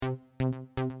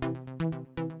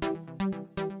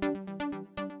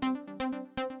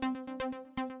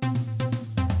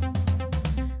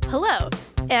Hello,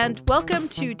 and welcome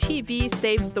to TV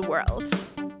Saves the World.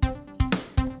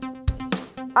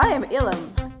 I am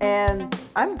Ilham, and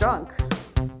I'm drunk.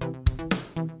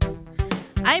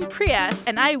 I'm Priya,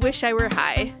 and I wish I were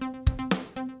high.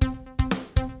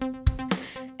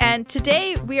 And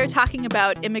today we are talking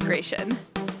about immigration.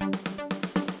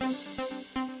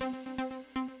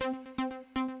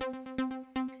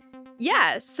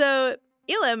 Yeah, so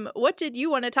Ilham, what did you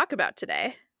want to talk about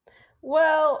today?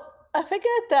 Well, I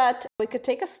figured that we could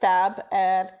take a stab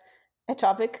at a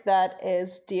topic that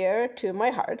is dear to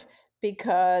my heart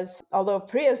because although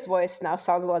Priya's voice now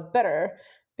sounds a lot better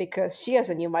because she has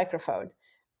a new microphone,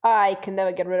 I can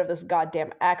never get rid of this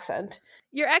goddamn accent.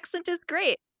 Your accent is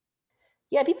great.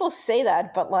 Yeah, people say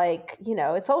that, but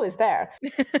it's always there.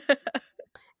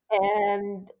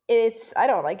 And I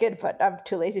don't like it, but I'm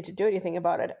too lazy to do anything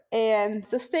about it. And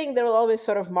it's this thing that will always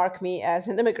sort of mark me as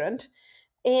an immigrant.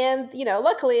 And,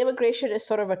 luckily, immigration is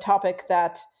sort of a topic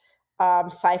that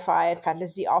sci fi and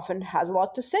fantasy often has a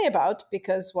lot to say about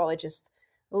because, well, it just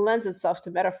lends itself to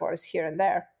metaphors here and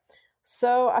there.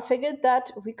 So I figured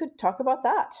that we could talk about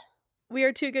that. We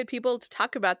are two good people to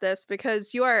talk about this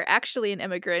because you are actually an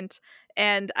immigrant,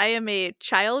 and I am a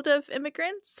child of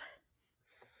immigrants.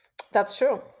 That's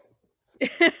true.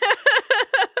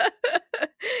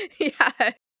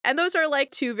 Yeah. And those are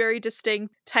like two very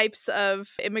distinct types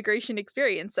of immigration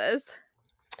experiences.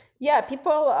 Yeah,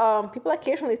 people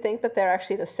occasionally think that they're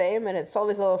actually the same, and it's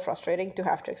always a little frustrating to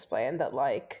have to explain that,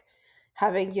 like,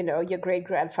 having your great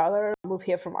grandfather move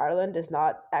here from Ireland is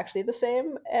not actually the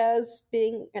same as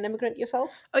being an immigrant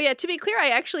yourself. Oh yeah, to be clear, I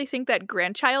actually think that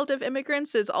grandchild of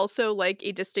immigrants is also like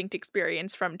a distinct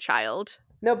experience from child.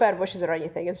 No bad wishes or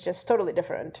anything. It's just totally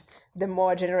different the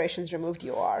more generations removed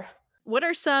you are. What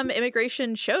are some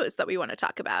immigration shows that we want to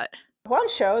talk about? One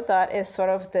show that is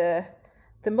sort of the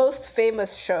most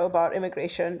famous show about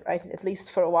immigration, right, at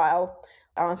least for a while,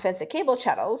 on fancy cable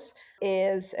channels,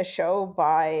 is a show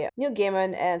by Neil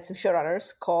Gaiman and some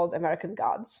showrunners called American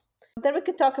Gods. Then we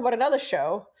could talk about another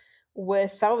show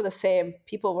with some of the same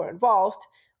people were involved,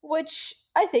 which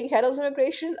I think handles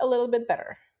immigration a little bit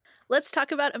better. Let's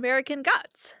talk about American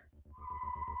Gods.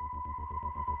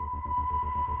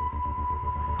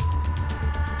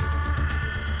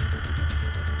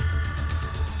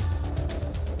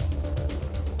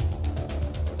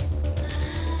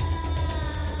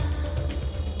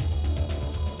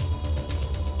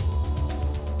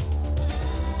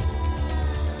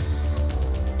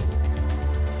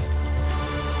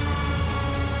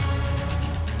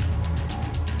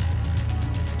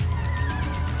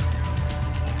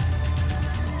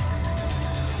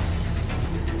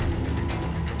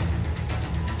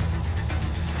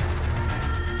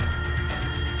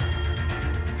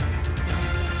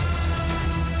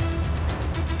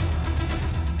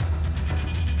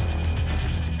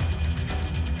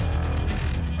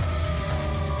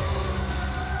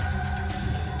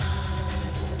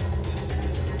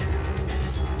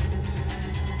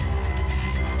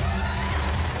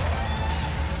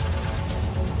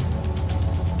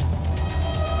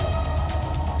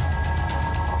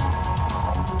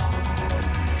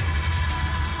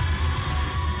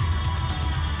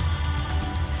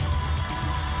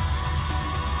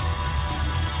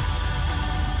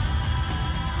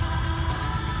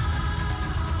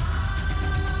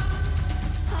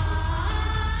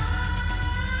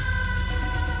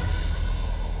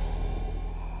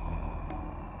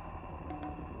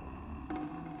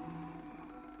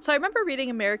 So I remember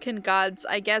reading American Gods,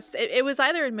 I guess it was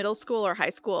either in middle school or high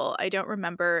school. I don't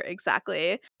remember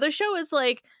exactly. The show is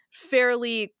like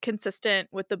fairly consistent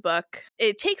with the book.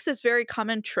 It takes this very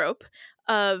common trope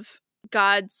of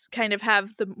gods kind of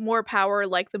have the more power,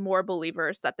 like the more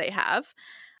believers that they have.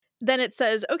 Then it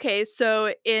says, okay,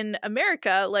 so in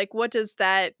America, like, what does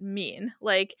that mean?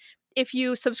 Like, if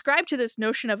you subscribe to this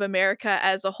notion of America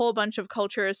as a whole bunch of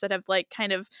cultures that have like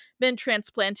kind of been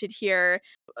transplanted here,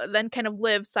 then kind of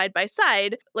live side by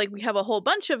side, like we have a whole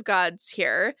bunch of gods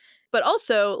here. But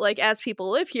also, like, as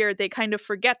people live here, they kind of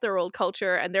forget their old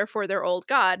culture and therefore their old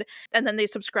god, and then they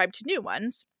subscribe to new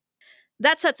ones.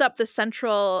 That sets up the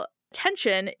central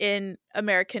tension in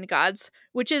American Gods,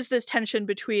 which is this tension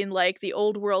between like the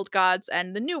old world gods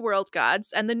and the new world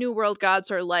gods. And the new world gods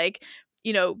are like,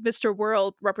 Mr.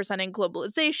 World representing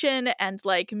globalization, and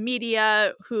like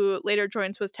media, who later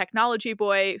joins with Technology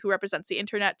Boy, who represents the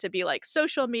internet to be like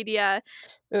social media.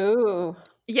 Ooh.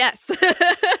 Yes.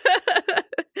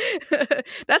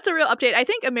 That's a real update. I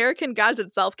think American Gods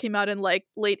itself came out in like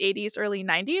late 80s, early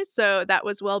 90s. So that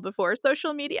was well before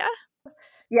social media.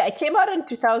 Yeah, it came out in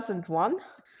 2001.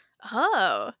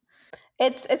 Oh.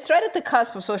 It's right at the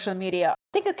cusp of social media. I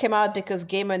think it came out because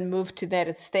Gaiman moved to the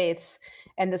United States,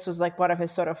 and this was like one of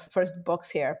his sort of first books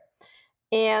here.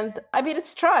 And I mean,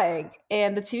 it's trying.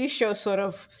 And the TV show sort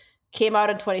of came out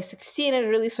in 2016 and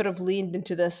really sort of leaned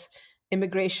into this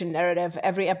immigration narrative.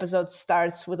 Every episode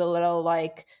starts with a little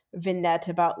like vignette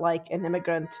about like an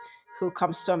immigrant who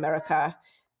comes to America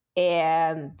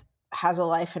and has a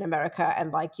life in America,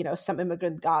 and like, some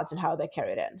immigrant gods and how they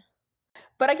carry it in.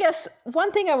 But I guess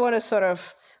one thing I want to sort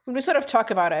of, when we sort of talk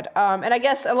about it, and I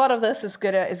guess a lot of this is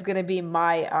gonna be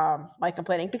my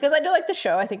complaining, because I do like the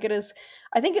show. I think it is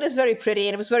very pretty,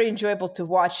 and it was very enjoyable to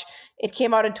watch. It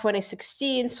came out in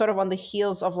 2016, sort of on the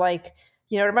heels of like,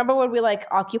 remember when we like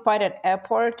occupied an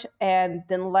airport and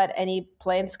didn't let any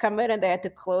planes come in, and they had to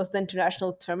close the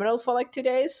international terminal for like 2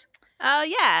 days? Oh,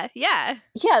 yeah, yeah.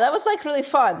 Yeah, that was like really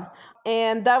fun.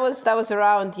 And that was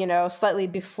around, slightly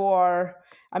before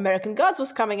American Gods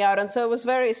was coming out, and so it was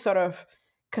very sort of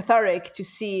cathartic to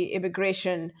see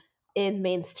immigration in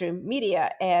mainstream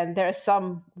media. And there are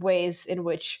some ways in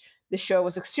which the show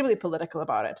was extremely political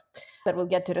about it that we'll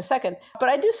get to in a second. But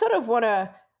I do sort of want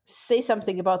to say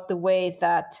something about the way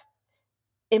that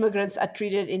immigrants are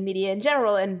treated in media in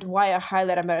general, and why I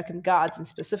highlight American Gods in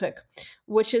specific,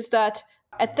 which is that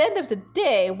at the end of the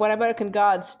day, when American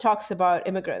Gods talks about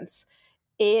immigrants,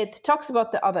 it talks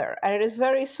about the other, and it is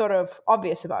very sort of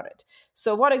obvious about it.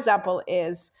 So one example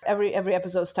is every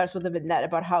episode starts with a vignette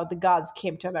about how the gods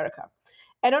came to America.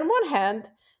 And on one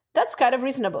hand, that's kind of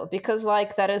reasonable, because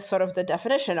like that is sort of the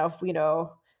definition of,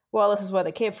 well, this is where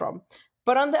they came from.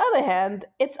 But on the other hand,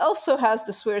 it also has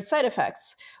this weird side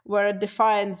effects where it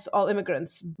defines all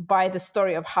immigrants by the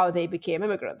story of how they became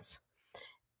immigrants.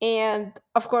 And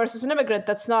of course, as an immigrant,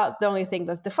 that's not the only thing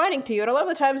that's defining to you. And a lot of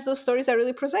the times, those stories are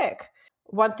really prosaic.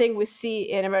 One thing we see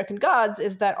in American Gods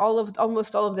is that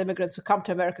almost all of the immigrants who come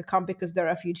to America come because they're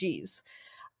refugees.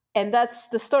 And that's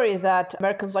the story that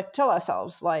Americans like to tell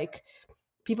ourselves. Like,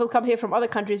 people come here from other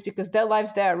countries because their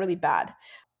lives there are really bad.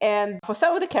 And for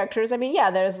some of the characters, I mean,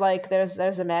 yeah, there's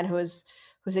a man who's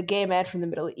a gay man from the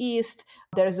Middle East.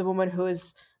 There's a woman who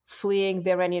is fleeing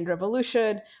the Iranian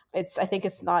Revolution. I think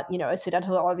it's not,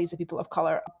 incidental. All of these are people of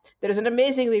color. There's an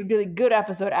amazingly really good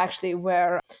episode actually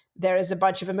where there is a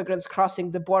bunch of immigrants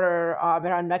crossing the border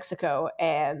around Mexico,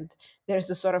 and there's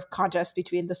this sort of contest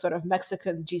between the sort of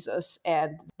Mexican Jesus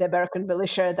and the American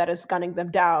militia that is gunning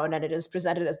them down, and it is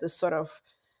presented as this sort of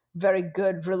very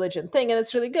good religion thing, and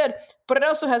it's really good. But it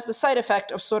also has the side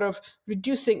effect of sort of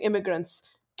reducing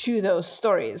immigrants to those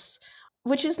stories,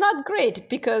 which is not great,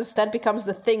 because that becomes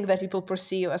the thing that people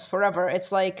perceive as forever.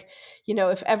 It's like,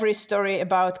 if every story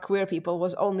about queer people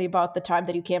was only about the time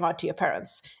that you came out to your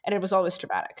parents, and it was always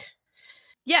dramatic.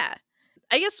 Yeah.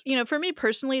 I guess, for me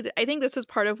personally, I think this is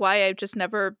part of why I've just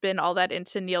never been all that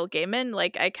into Neil Gaiman.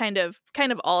 Like, I kind of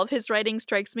all of his writing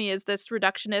strikes me as this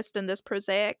reductionist and this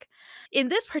prosaic. In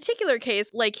this particular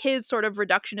case, like, his sort of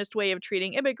reductionist way of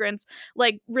treating immigrants,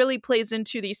 like, really plays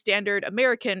into the standard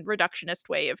American reductionist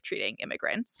way of treating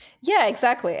immigrants. Yeah,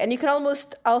 exactly. And you can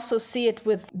almost also see it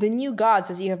with the new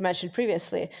gods, as you have mentioned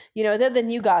previously. They're the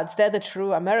new gods, they're the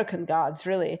true American gods,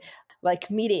 really, like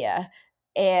media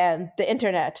and the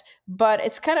internet. But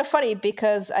it's kind of funny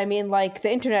because, I mean, like,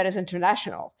 the internet is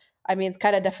international. I mean,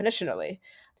 kind of definitionally.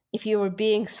 If you were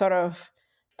being sort of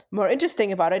more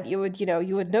interesting about it, you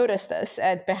would notice this,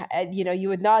 and you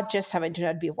would not just have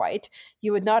internet be white.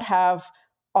 You would not have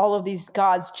all of these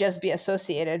gods just be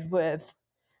associated with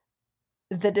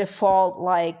the default,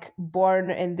 like,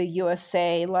 born in the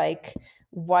USA, like,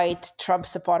 white Trump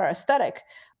supporter aesthetic.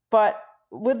 But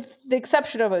with the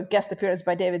exception of a guest appearance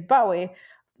by David Bowie,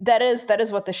 that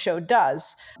is what the show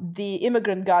does. The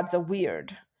immigrant gods are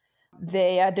weird.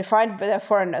 They are defined by their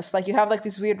foreignness. Like, you have like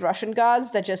these weird Russian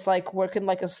gods that just like work in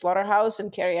like a slaughterhouse and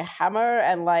carry a hammer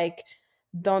and like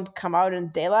don't come out in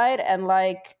daylight. And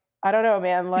like, I don't know,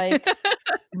 man, like,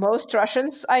 most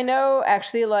Russians I know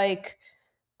actually like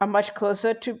are much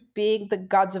closer to being the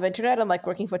gods of internet and like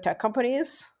working for tech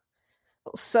companies.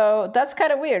 So that's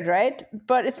kind of weird, right?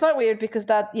 But it's not weird, because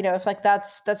that, it's like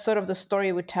that's sort of the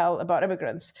story we tell about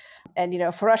immigrants. And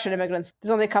for Russian immigrants, there's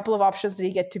only a couple of options that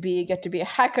you get to be. You get to be a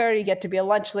hacker, you get to be a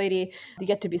lunch lady, you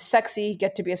get to be sexy, you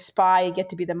get to be a spy, you get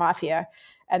to be the mafia.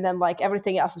 And then like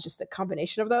everything else is just a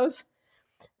combination of those.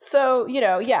 So,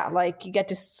 yeah, like, you get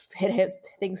to hit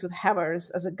things with hammers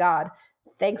as a god.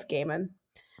 Thanks, Gaiman.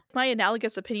 My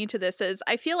analogous opinion to this is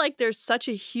I feel like there's such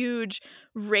a huge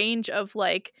range of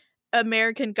like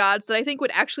American gods that I think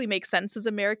would actually make sense as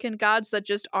American gods that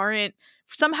just aren't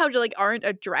somehow like aren't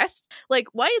addressed. Like,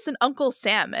 why is an Uncle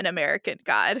Sam an American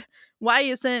god? Why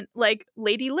isn't like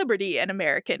Lady Liberty an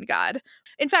American god?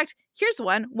 In fact, here's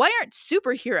one. Why aren't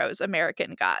superheroes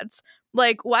American gods?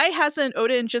 Like, why hasn't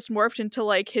Odin just morphed into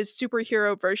like his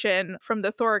superhero version from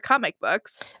the Thor comic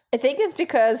books? I think it's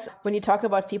because when you talk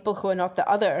about people who are not the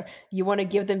other, you want to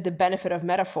give them the benefit of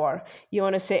metaphor. You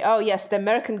want to say, oh, yes, the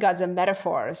American gods are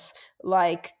metaphors,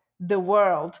 like the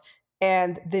world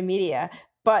and the media.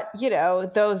 But,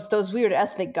 those weird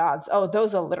ethnic gods, oh,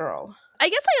 those are literal. I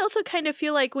guess I also kind of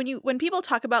feel like when people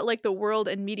talk about like the world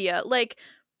and media, like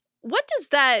what does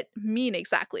that mean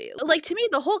exactly? Like to me,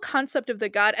 the whole concept of the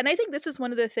god, and I think this is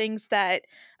one of the things that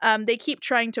they keep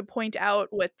trying to point out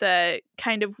with the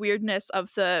kind of weirdness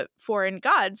of the foreign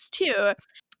gods too.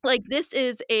 Like this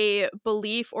is a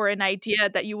belief or an idea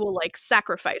that you will like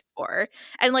sacrifice for,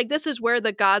 and like this is where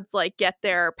the gods like get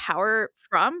their power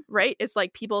from, right? It's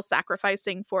like people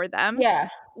sacrificing for them. Yeah.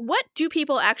 What do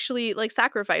people actually like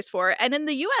sacrifice for? And in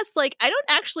the US, like I don't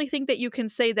actually think that you can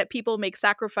say that people make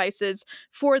sacrifices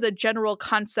for the general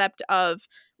concept of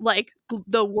like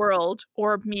the world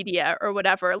or media or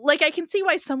whatever. Like I can see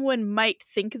why someone might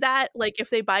think that, like if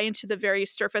they buy into the very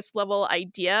surface level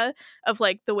idea of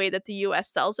like the way that the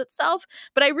US sells itself,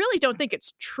 but I really don't think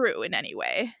it's true in any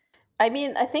way. I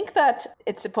mean, I think that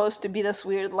it's supposed to be this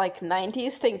weird, like,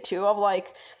 90s thing, too, of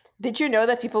like, did you know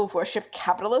that people worship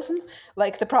capitalism?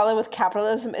 Like, the problem with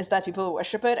capitalism is that people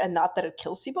worship it and not that it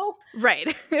kills people.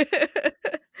 Right. 90s.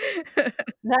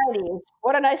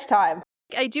 What a nice time.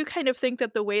 I do kind of think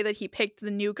that the way that he picked the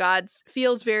new gods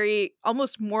feels very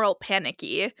almost moral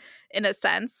panicky in a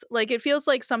sense. Like it feels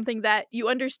like something that you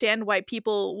understand why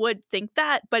people would think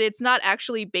that, but it's not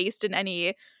actually based in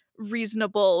any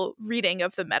reasonable reading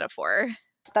of the metaphor.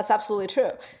 That's absolutely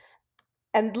true.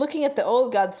 And looking at the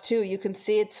old gods too, you can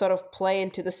see it sort of play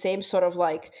into the same sort of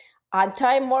like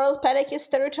anti-moral panicky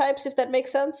stereotypes, if that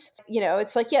makes sense.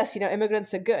 It's like, yes,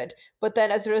 immigrants are good. But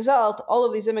then as a result, all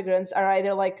of these immigrants are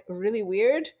either like really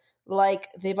weird, like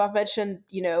they've mentioned,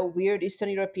 weird Eastern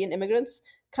European immigrants.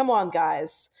 Come on,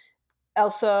 guys.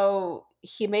 Also,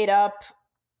 he made up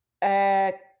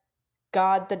a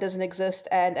god that doesn't exist,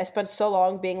 and I spent so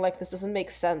long being like, this doesn't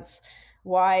make sense.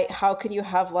 Why? How can you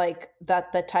have like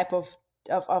that type of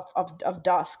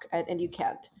dusk, and you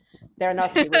can't? They're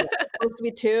not human. It's supposed to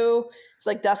be two. It's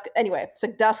like dusk. Anyway, it's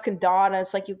like dusk and dawn, and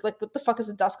it's like you like what the fuck is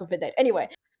the dusk of midnight? Anyway,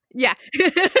 Yeah.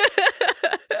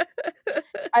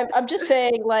 I'm just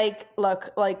saying, like,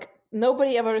 look, like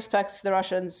nobody ever respects the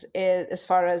Russians as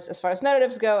far as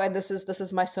narratives go, and this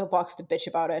is my soapbox to bitch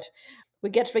about it. We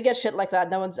get shit like that.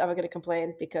 No one's ever going to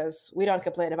complain because we don't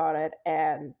complain about it,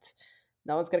 and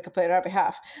no one's going to complain on our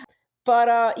behalf.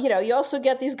 But you also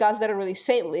get these gods that are really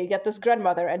saintly. You get this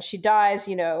grandmother, and she dies,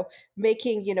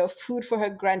 making food for her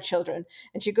grandchildren,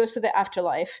 and she goes to the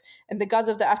afterlife. And the gods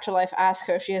of the afterlife ask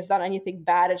her if she has done anything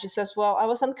bad, and she says, "Well, I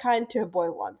was unkind to a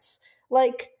boy once."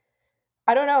 Like,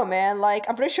 I don't know, man. Like,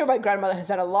 I'm pretty sure my grandmother has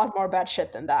done a lot more bad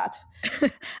shit than that.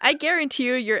 I guarantee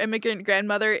you your immigrant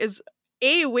grandmother is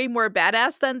A, way more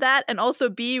badass than that, and also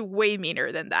B, way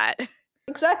meaner than that.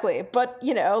 Exactly. But,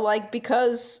 like,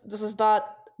 because this is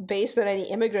not based on any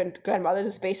immigrant grandmothers,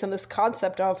 it's based on this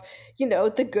concept of,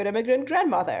 the good immigrant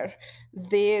grandmother,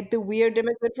 the weird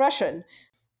immigrant Russian,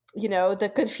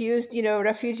 the confused,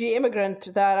 refugee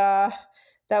immigrant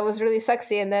that was really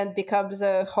sexy and then becomes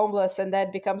a homeless and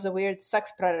then becomes a weird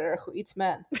sex predator who eats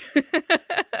men.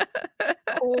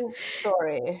 Cool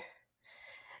story.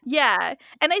 Yeah.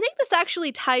 And I think this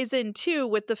actually ties in too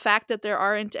with the fact that there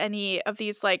aren't any of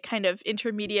these like kind of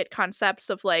intermediate concepts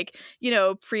of like,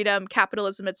 freedom,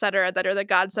 capitalism, etc., that are the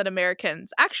gods that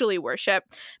Americans actually worship.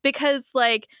 Because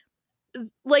like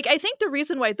I think the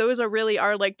reason why those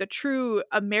are like the true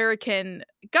American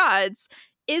gods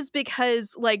is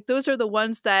because like those are the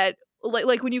ones that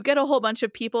like when you get a whole bunch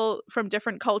of people from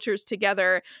different cultures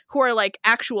together who are like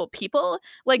actual people,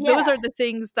 like those Yeah, are the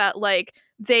things that like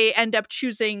they end up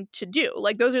choosing to do.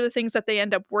 Like those are the things that they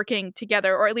end up working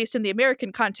together, or at least in the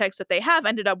American context that they have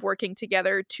ended up working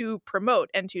together to promote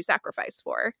and to sacrifice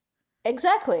for.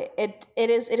 exactly. It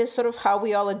is sort of how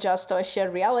we all adjust to a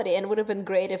shared reality, and it would have been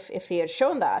great if he had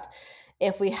shown that.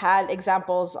 If we had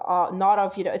examples, not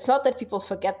of it's not that people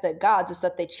forget their gods; it's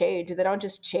that they change. They don't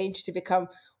just change to become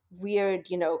weird,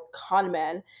 con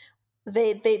men.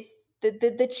 They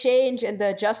the change and the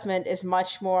adjustment is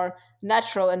much more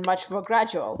natural and much more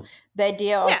gradual. The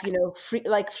idea of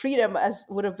Yeah. freedom as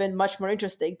would have been much more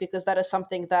interesting because that is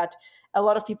something that a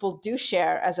lot of people do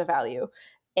share as a value,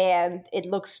 and it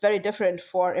looks very different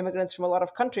for immigrants from a lot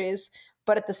of countries.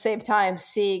 But at the same time,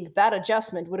 seeing that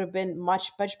adjustment would have been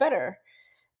much better,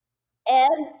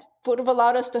 and would have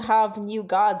allowed us to have new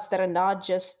gods that are not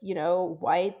just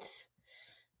white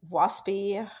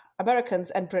waspy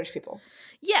Americans and British people.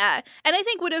 Yeah, and I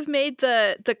think would have made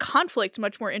the conflict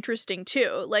much more interesting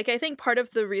too. Like I think part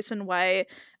of the reason why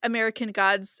American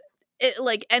Gods it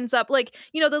like ends up like,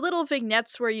 the little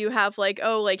vignettes where you have like,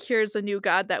 oh, like here's a new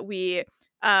god that we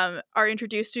are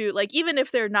introduced to, like even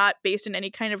if they're not based in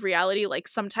any kind of reality, like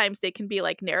sometimes they can be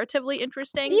like narratively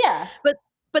interesting. Yeah.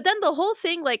 But then the whole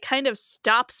thing like kind of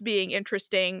stops being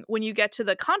interesting when you get to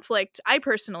the conflict, I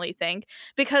personally think,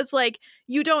 because like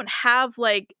you don't have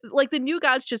like the new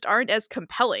gods just aren't as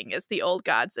compelling as the old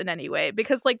gods in any way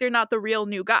because like they're not the real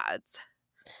new gods.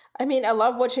 I mean, I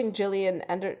love watching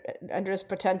Andrews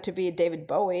pretend to be David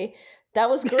Bowie. That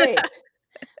was great.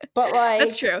 But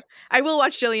That's like, true. I will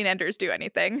watch Gillian Enders do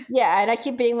anything. yeah, and I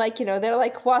keep being like, they're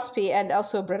like waspy and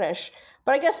also British.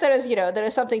 But I guess there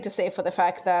is something to say for the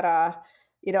fact that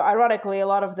ironically a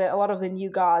lot of the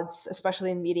new gods, especially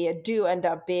in media, do end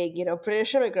up being,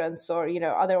 British immigrants or,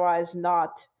 otherwise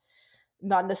not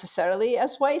necessarily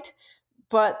as white.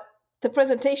 But the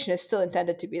presentation is still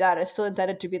intended to be that. It's still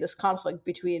intended to be this conflict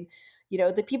between,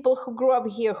 the people who grew up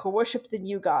here who worship the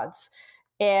new gods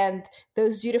and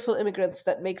those beautiful immigrants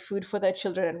that make food for their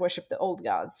children and worship the old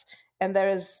gods. And there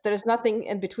is nothing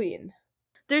in between.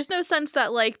 There's no sense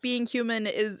that like being human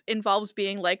is involves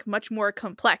being like much more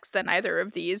complex than either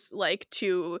of these like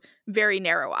two very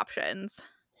narrow options.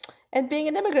 And being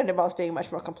an immigrant involves being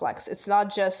much more complex. It's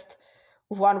not just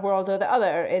one world or the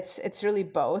other. It's really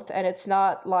both, and it's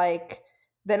not like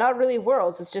they're not really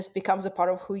worlds. It just becomes a part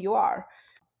of who you are.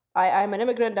 I'm an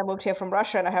immigrant. I moved here from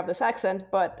Russia, and I have this accent.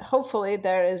 But hopefully,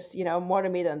 there is more to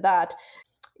me than that.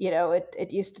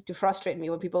 It used to frustrate me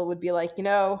when people would be like,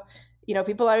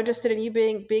 people are interested in you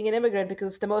being an immigrant because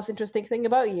it's the most interesting thing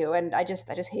about you, and I just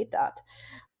hate that.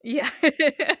 Yeah.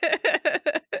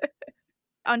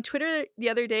 On Twitter the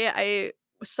other day, I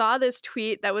saw this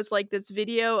tweet that was like this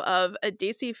video of a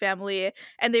Desi family,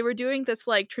 and they were doing this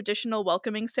like traditional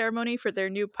welcoming ceremony for their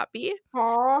new puppy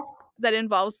Aww. that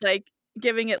involves like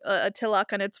giving it a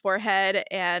tilak on its forehead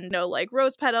and like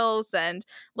rose petals and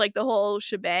like the whole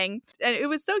shebang. And it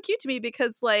was so cute to me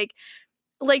because like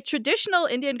traditional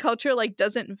Indian culture like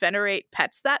doesn't venerate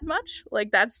pets that much.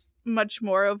 Like that's much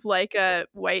more of like a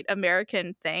white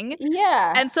American thing.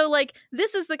 Yeah. And so like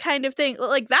this is the kind of thing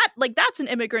like that's an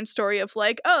immigrant story of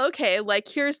like, oh okay, like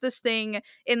here's this thing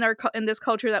in this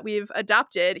culture that we've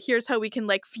adopted. Here's how we can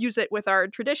like fuse it with our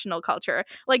traditional culture.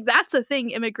 Like that's a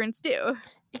thing immigrants do.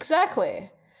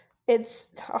 Exactly.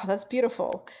 That's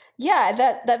beautiful. Yeah,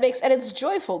 that makes, and it's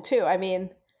joyful too. I mean,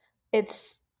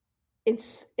 it's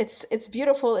it's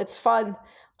beautiful, it's fun.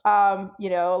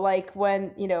 Like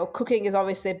when, cooking is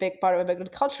obviously a big part of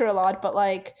immigrant culture a lot, but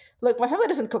like, look, my family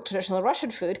doesn't cook traditional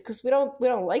Russian food because we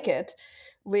don't like it.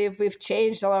 We've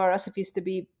changed all of our recipes to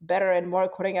be better and more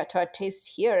according to our taste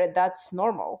here, and that's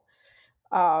normal.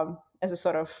 As a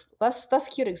sort of less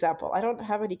cute example. I don't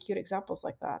have any cute examples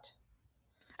like that.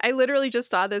 I literally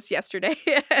just saw this yesterday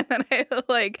and then I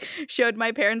like showed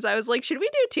my parents. I was like, should we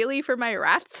do Teely for my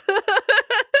rats?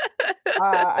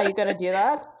 Are you gonna do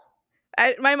that?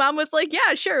 My mom was like,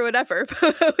 yeah, sure, whatever.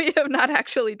 But we have not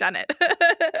actually done it.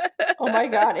 Oh my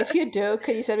god! If you do,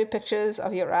 could you send me pictures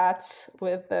of your rats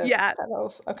with the Yeah,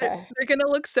 petals? Okay, they're gonna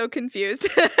look so confused.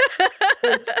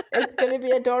 it's gonna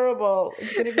be adorable.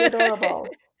 It's gonna be adorable.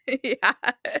 Yeah.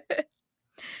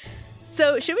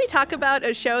 So, should we talk about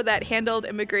a show that handled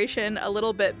immigration a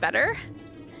little bit better?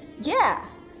 Yeah,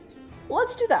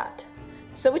 let's do that.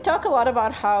 So we talk a lot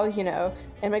about how,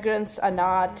 immigrants are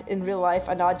not, in real life,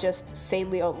 are not just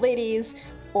saintly old ladies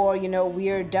or,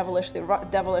 weird devilish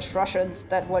Russians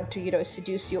that want to,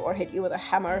 seduce you or hit you with a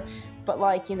hammer, but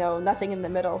like, nothing in the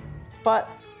middle. But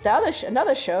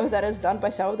another show that is done by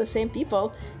some of the same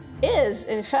people is,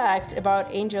 in fact, about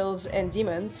angels and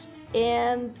demons,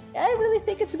 and I really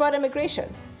think it's about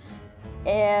immigration.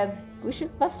 And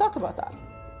let's talk about that.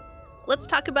 Let's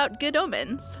talk about Good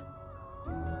Omens.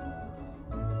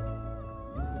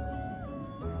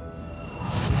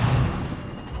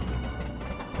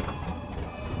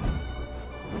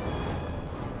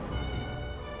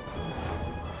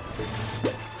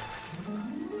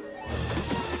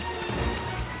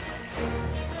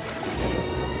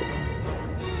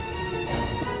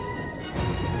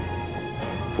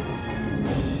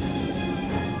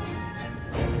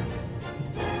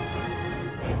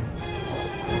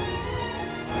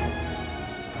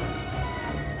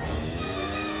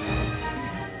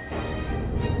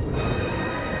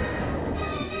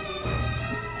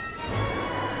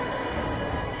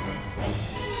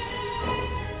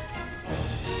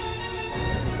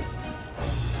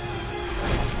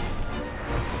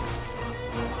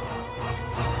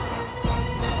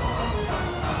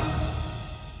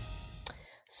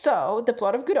 So, the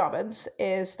plot of Good Omens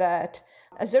is that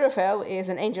Aziraphale is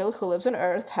an angel who lives on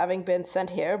Earth, having been sent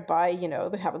here by,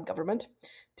 the heaven government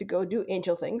to go do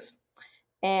angel things.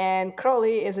 And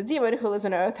Crowley is a demon who lives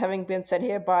on Earth, having been sent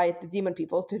here by the demon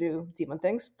people to do demon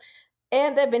things.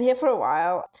 And they've been here for a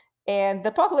while, and the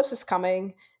apocalypse is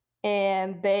coming,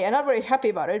 and they are not very happy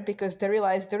about it because they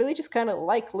realize they really just kind of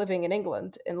like living in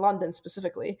England, in London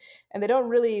specifically, and they don't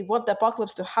really want the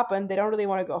apocalypse to happen. They don't really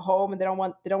want to go home, and they don't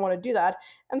want to do that,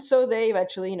 and so they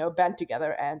eventually, band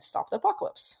together and stop the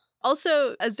apocalypse.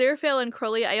 Also, Aziraphale and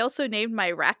Crowley, I also named my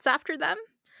rats after them.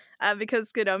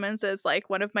 Because Good Omens is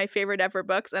like one of my favorite ever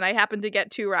books, and I happen to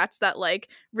get two rats that like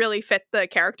really fit the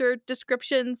character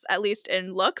descriptions, at least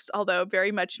in looks, although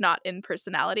very much not in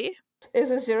personality.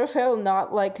 Is Aziraphale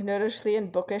not like nerdishly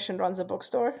and bookish and runs a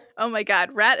bookstore? Oh my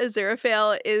god, Rat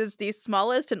Aziraphale is the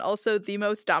smallest and also the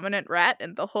most dominant rat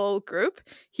in the whole group.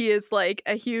 He is like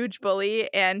a huge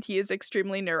bully and he is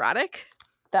extremely neurotic.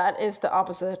 That is the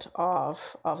opposite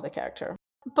of the character.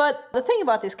 But the thing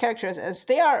about these characters is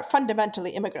they are fundamentally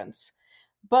immigrants.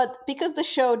 But because the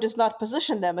show does not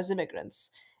position them as immigrants,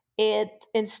 it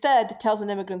instead tells an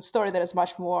immigrant story that is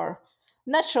much more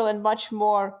natural and much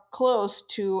more close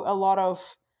to a lot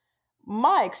of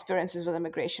my experiences with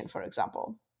immigration, for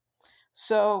example.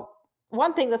 So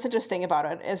one thing that's interesting about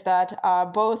it is that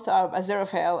both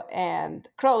Aziraphale and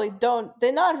Crowley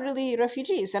they're not really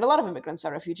refugees, and a lot of immigrants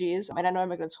are refugees. I mean, I know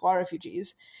immigrants who are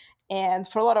refugees, and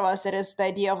for a lot of us, it is the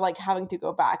idea of like having to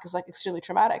go back is like extremely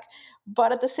traumatic.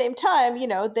 But at the same time,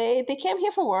 they came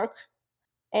here for work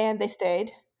and they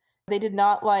stayed. They did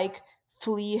not like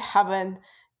flee heaven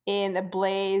in a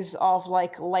blaze of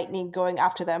like lightning going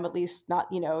after them, at least not,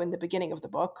 in the beginning of the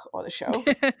book or the show.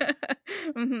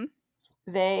 Mm-hmm.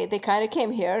 They kind of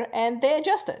came here and they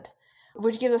adjusted,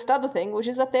 which gives us the other thing, which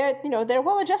is that they're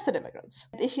well-adjusted immigrants.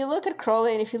 If you look at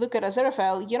Crowley and if you look at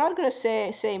Aziraphale, you're not going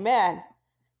to say, man,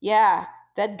 yeah,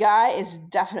 that guy is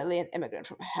definitely an immigrant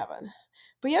from heaven.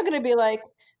 But you're going to be like,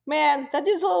 man, that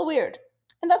dude's a little weird.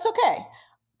 And that's okay.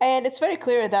 And it's very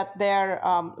clear that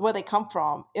where they come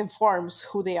from informs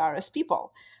who they are as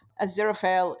people.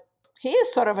 Aziraphale, he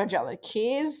is sort of angelic.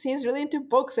 He's really into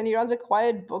books and he runs a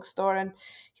quiet bookstore and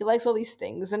he likes all these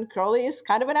things. And Crowley is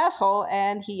kind of an asshole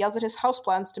and he yells at his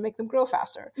houseplants to make them grow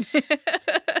faster.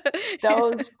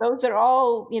 Those are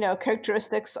all,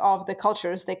 characteristics of the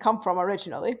cultures they come from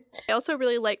originally. I also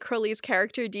really like Crowley's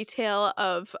character detail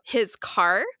of his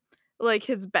car, like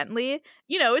his Bentley.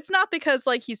 It's not because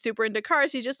like he's super into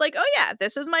cars. He's just like, oh yeah,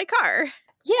 this is my car.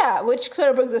 Yeah, which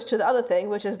sort of brings us to the other thing,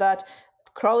 which is that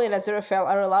Crowley and Aziraphale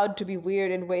are allowed to be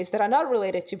weird in ways that are not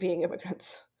related to being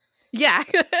immigrants. Yeah.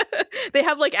 They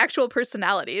have like actual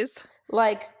personalities.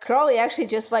 Like Crowley actually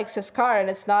just likes his car, and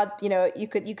it's not,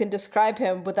 you can describe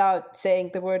him without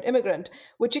saying the word immigrant,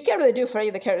 which you can't really do for any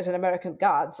of the characters in American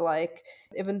Gods. Like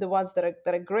even the ones that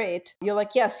are great, you're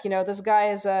like, yes, this guy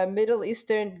is a Middle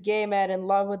Eastern gay man in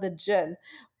love with a djinn,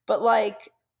 but like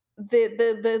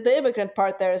the immigrant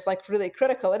part there is like really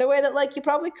critical in a way that like you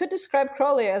probably could describe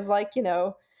Crowley as like,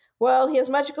 well, he has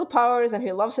magical powers and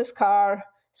he loves his car.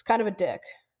 He's kind of a dick.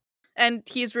 And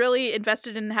he's really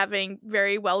invested in having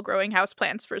very well growing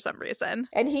houseplants for some reason.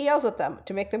 And he yells at them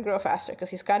to make them grow faster because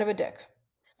he's kind of a dick.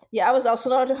 Yeah, I was also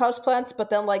not into houseplants, but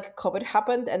then like COVID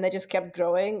happened and they just kept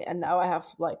growing, and now I have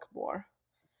like more.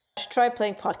 I should try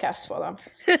playing podcasts for them.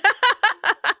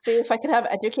 See if I can have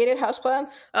educated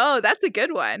houseplants. Oh, that's a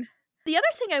good one. The other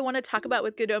thing I want to talk about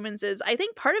with Good Omens is I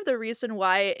think part of the reason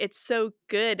why it's so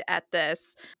good at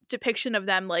this depiction of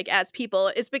them like as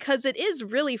people is because it is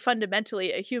really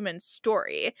fundamentally a human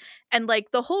story. And like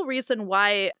the whole reason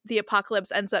why the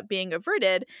apocalypse ends up being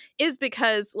averted is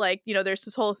because like, there's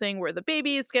this whole thing where the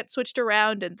babies get switched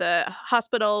around in the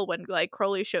hospital when like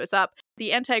Crowley shows up.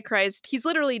 The Antichrist, he's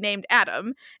literally named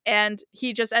Adam, and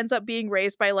he just ends up being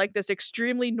raised by like this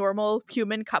extremely normal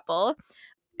human couple.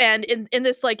 And in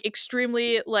this like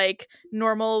extremely like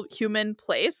normal human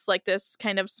place, like this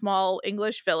kind of small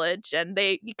English village, and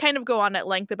they kind of go on at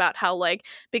length about how like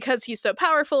because he's so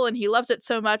powerful and he loves it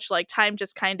so much, like time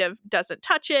just kind of doesn't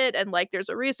touch it, and like there's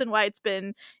a reason why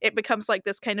it becomes like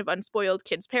this kind of unspoiled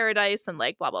kid's paradise and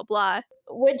like blah blah blah.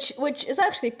 Which is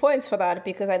actually points for that,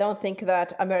 because I don't think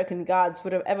that American Gods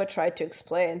would have ever tried to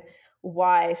explain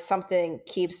why something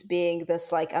keeps being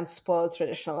this like unspoiled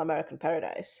traditional American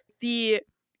paradise. The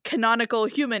canonical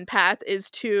human path is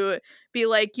to be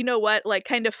like, you know what, like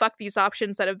kind of fuck these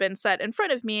options that have been set in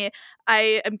front of me.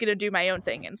 I am gonna do my own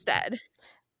thing instead.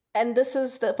 And this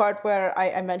is the part where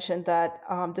I mentioned that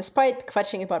despite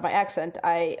kvetching about my accent,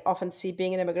 I often see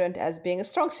being an immigrant as being a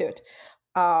strong suit,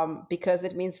 because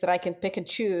it means that I can pick and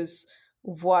choose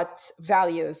what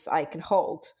values I can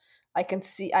hold.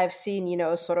 I've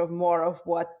seen, sort of more of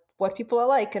what people are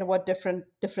like and what different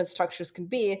structures can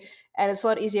be. And it's a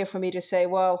lot easier for me to say,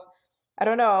 well, I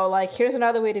don't know, like, here's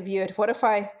another way to view it. What if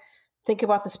I think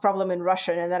about this problem in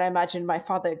Russian and then I imagine my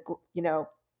father,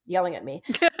 yelling at me?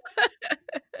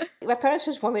 My parents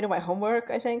just want me to do my homework,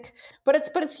 I think. But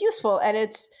it's useful, and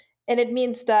it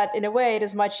means that in a way it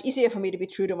is much easier for me to be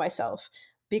true to myself,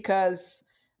 because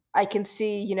I can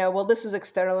see, well, this is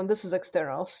external and this is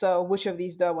external. So which of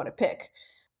these do I want to pick?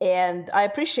 And I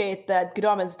appreciate that Good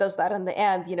Omens does that in the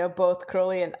end. Both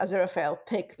Crowley and Aziraphale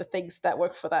pick the things that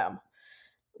work for them,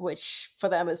 which for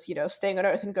them is, staying on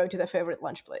Earth and going to their favorite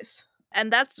lunch place.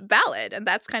 And that's valid, and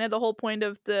that's kind of the whole point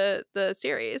of the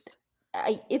series.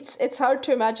 It's hard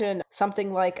to imagine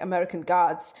something like American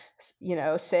Gods,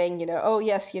 saying, oh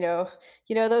yes,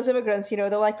 those immigrants,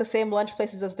 they like the same lunch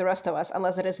places as the rest of us,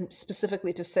 unless it isn't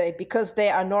specifically to say because they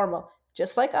are normal,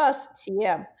 just like us.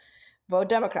 TM, vote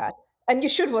Democrat, and you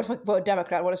should vote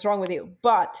Democrat. What is wrong with you?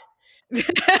 But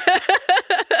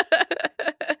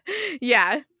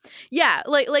yeah,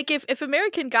 like if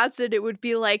American Gods did, it would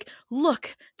be like,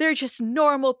 look, they're just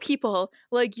normal people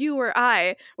like you or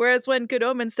I. Whereas when Good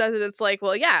Omens does it, it's like,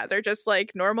 well, yeah, they're just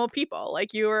like normal people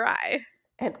like you or I.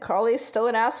 And Crowley's still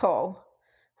an asshole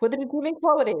with redeeming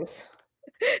qualities.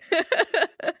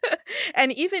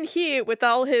 And even he, with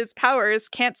all his powers,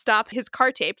 can't stop his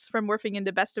car tapes from morphing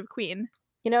into Best of Queen.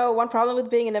 One problem with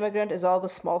being an immigrant is all the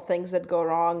small things that go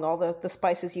wrong, all the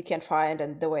spices you can't find,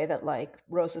 and the way that, like,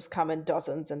 roses come in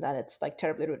dozens, and then it's, like,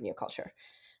 terribly rude in your culture.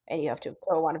 And you have to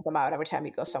throw one of them out every time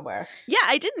you go somewhere. Yeah,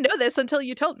 I didn't know this until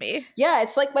you told me. Yeah,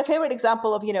 it's, like, my favorite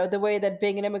example of, the way that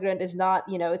being an immigrant is not,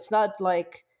 it's not,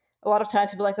 like, a lot of times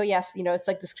people are like, oh, yes, it's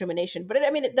like discrimination. But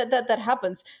that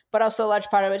happens. But also a large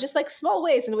part of it, just like small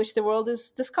ways in which the world is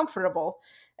discomfortable.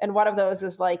 And one of those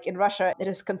is, like, in Russia, it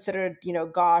is considered,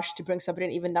 gauche to bring somebody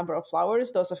an even number of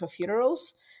flowers. Those are for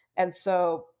funerals. And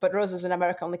so, but roses in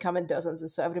America only come in dozens. And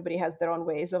so everybody has their own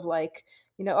ways of, like,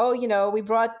 we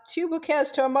brought 2 bouquets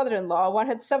to our mother-in-law. One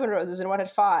had 7 roses and one had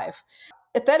 5.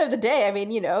 At the end of the day,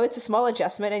 it's a small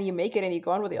adjustment, and you make it and you go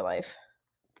on with your life.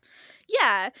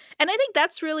 Yeah. And I think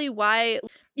that's really why,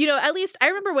 at least I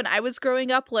remember when I was growing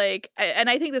up, like, and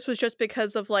I think this was just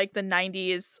because of, like, the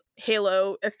 90s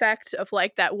halo effect of,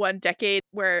 like, that one decade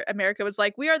where America was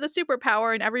like, we are the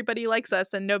superpower and everybody likes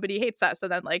us and nobody hates us.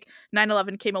 And then, like,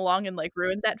 9/11 came along and, like,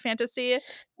 ruined that fantasy.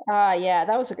 Yeah,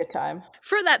 that was a good time.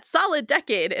 For that solid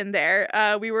decade in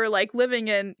there, we were, like, living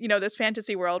in, this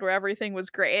fantasy world where everything was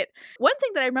great. One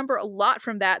thing that I remember a lot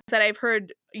from that I've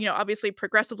heard, obviously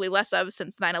progressively less of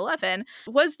since 9/11,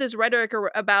 was this rhetoric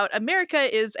about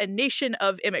America is a nation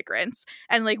of immigrants.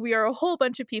 And, like, we are a whole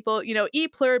bunch of people, e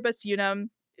pluribus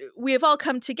unum. We have all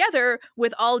come together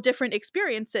with all different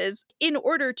experiences in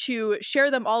order to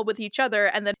share them all with each other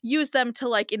and then use them to,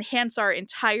 like, enhance our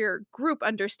entire group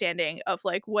understanding of,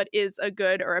 like, what is a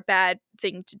good or a bad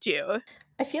thing to do.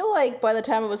 I feel like by the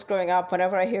time I was growing up,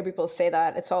 whenever I hear people say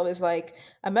that, it's always like,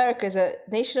 America is a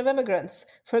nation of immigrants.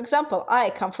 For example, I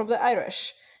come from the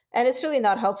Irish. And it's really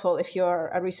not helpful if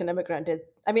you're a recent immigrant.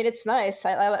 It's nice.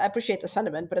 I appreciate the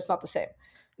sentiment, but it's not the same.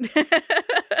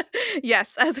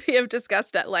 Yes, as we have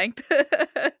discussed at length.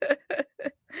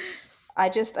 I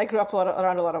grew up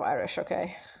around a lot of Irish,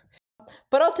 okay?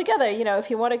 But altogether,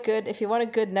 if you want a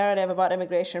good narrative about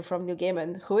immigration from Neil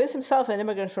Gaiman, who is himself an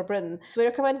immigrant from Britain, we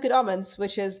recommend Good Omens,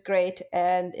 which is great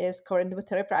and is co-written with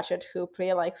Terry Pratchett, who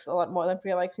Priya likes a lot more than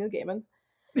Priya likes Neil Gaiman.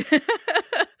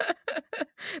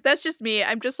 That's just me.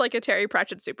 I'm just, like, a Terry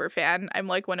Pratchett super fan. I'm,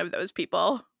 like, one of those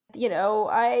people.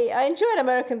 I enjoyed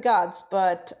American Gods,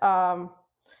 but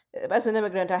as an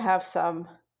immigrant, I have some.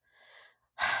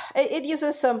 It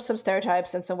uses some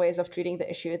stereotypes and some ways of treating the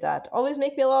issue that always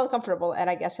make me a little uncomfortable, and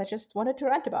I guess I just wanted to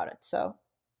rant about it. So,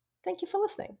 thank you for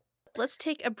listening. Let's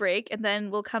take a break, and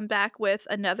then we'll come back with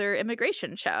another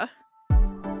immigration show.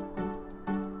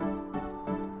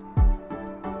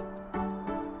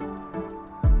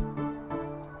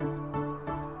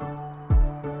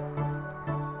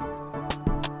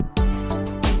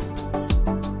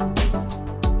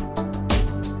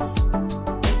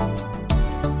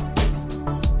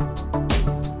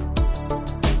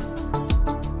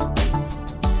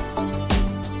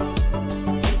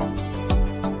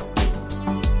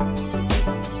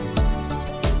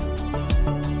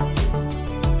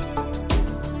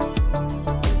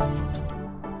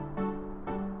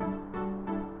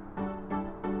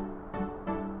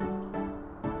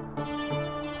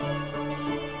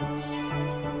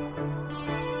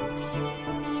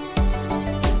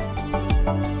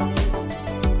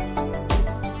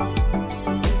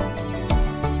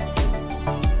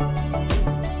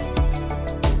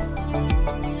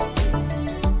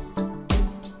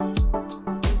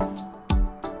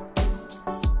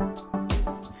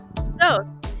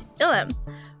 Callum,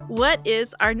 what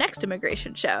is our next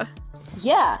immigration show?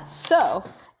 Yeah, so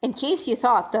in case you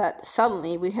thought that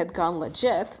suddenly we had gone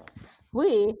legit,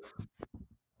 we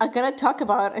are going to talk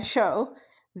about a show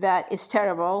that is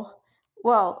terrible.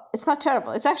 Well, it's not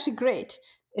terrible, it's actually great.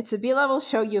 It's a B level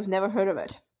show, you've never heard of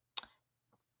it.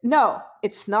 No,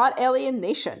 it's not Alien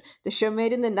Nation, the show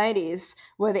made in the 90s,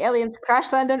 where the aliens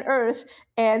crash land on Earth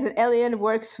and an alien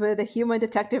works with a human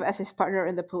detective as his partner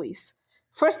in the police.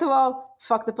 First of all,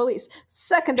 fuck the police.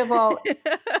 Second of all,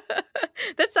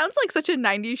 That sounds like such a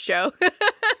 90s show.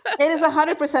 it is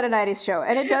 100% a 90s show,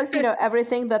 and it does,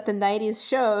 everything that the 90s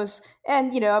shows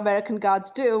and, American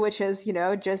Gods do, which is,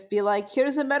 just be like,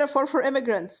 here's a metaphor for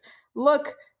immigrants.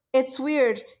 Look, it's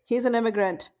weird. He's an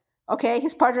immigrant. Okay,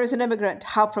 his partner is an immigrant.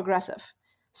 How progressive.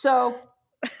 So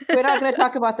we're not going to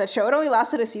talk about that show. It only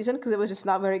lasted a season because it was just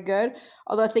not very good.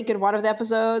 Although I think in one of the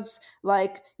episodes,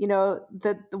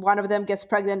 the one of them gets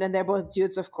pregnant and they're both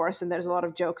dudes, of course, and there's a lot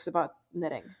of jokes about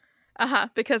knitting.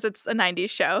 Because it's a 90s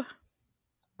show.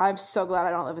 I'm so glad I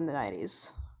don't live in the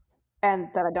 90s and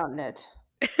that I don't knit.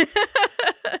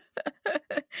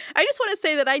 I just want to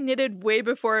say that I knitted way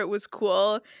before it was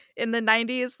cool in the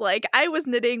 90s. Like, I was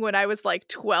knitting when I was like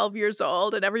 12 years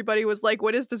old, and everybody was like,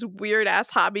 what is this weird ass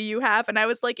hobby you have? And I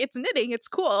was like, it's knitting, it's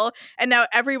cool. And now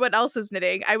everyone else is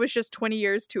knitting. I was just 20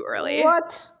 years too early.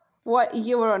 What?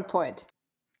 You were on point.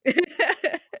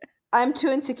 I'm too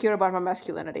insecure about my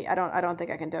masculinity. I don't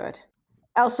think I can do it.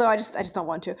 Also, I just don't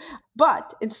want to.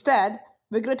 But instead,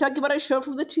 we're going to talk about a show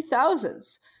from the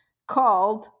 2000s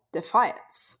called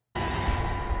Defiance.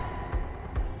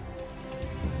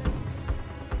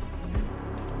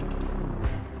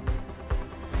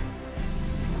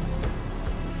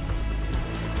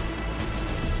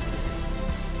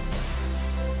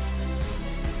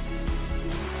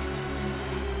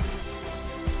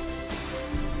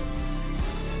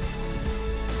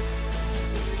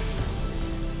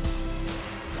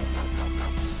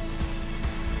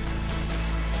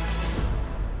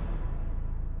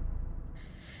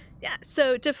 Yeah,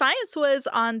 so Defiance was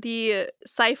on the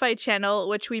Sci-Fi Channel,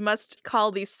 which we must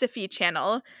call the Sci-Fi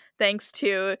Channel, thanks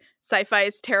to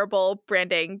Sci-Fi's terrible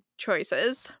branding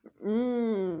choices.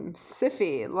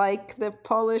 Sci-Fi, like the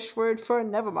Polish word for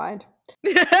nevermind.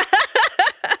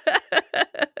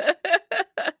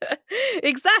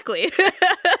 Exactly.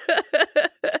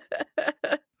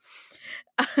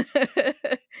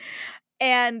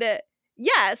 And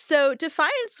yeah, so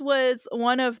Defiance was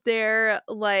one of their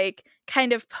like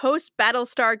kind of post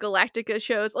Battlestar Galactica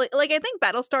shows. Like I think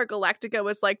Battlestar Galactica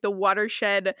was like the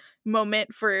watershed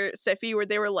moment for Sci-Fi where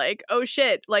they were like, oh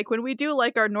shit, like when we do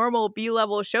like our normal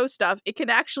B-level show stuff, it can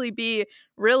actually be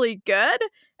really good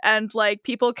and like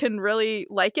people can really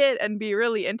like it and be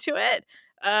really into it.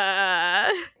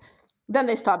 Then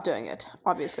they stopped doing it,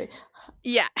 obviously.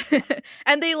 Yeah.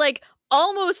 And they like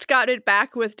almost got it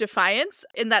back with Defiance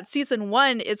in that season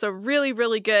 1 is a really,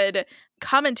 really good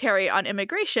commentary on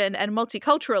immigration and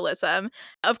multiculturalism.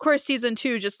 Of course, season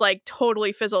 2 just like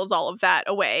totally fizzles all of that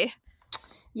away.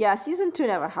 Yeah, season 2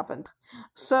 never happened.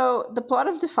 So the plot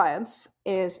of Defiance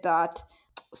is that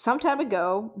some time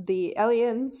ago, the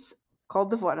aliens called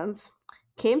the Vorons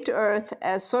came to Earth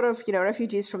as sort of,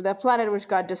 refugees from their planet which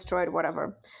got destroyed,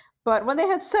 whatever. But when they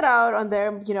had set out on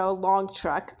their, long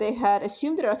trek, they had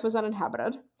assumed that Earth was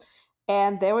uninhabited,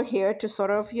 and they were here to sort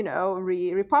of,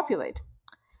 repopulate.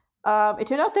 It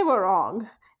turned out they were wrong,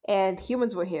 and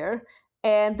humans were here,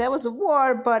 and there was a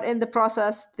war, but in the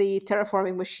process, the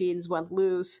terraforming machines went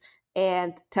loose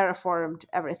and terraformed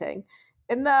everything.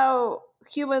 And now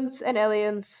humans and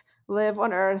aliens live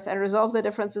on Earth and resolve their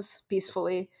differences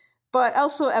peacefully. But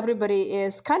also, everybody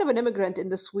is kind of an immigrant in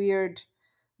this weird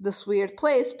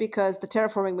place because the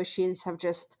terraforming machines have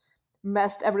just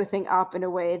messed everything up in a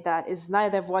way that is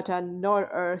neither Votan nor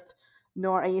Earth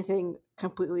nor anything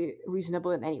completely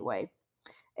reasonable in any way.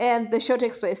 And the show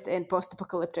takes place in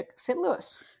post-apocalyptic St.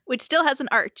 Louis, which still has an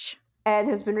arch and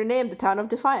has been renamed the Town of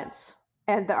Defiance.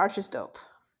 And the arch is dope.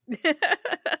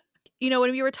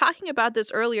 When we were talking about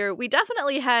this earlier, we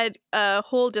definitely had a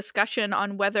whole discussion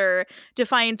on whether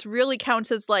Defiance really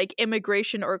counts as like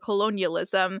immigration or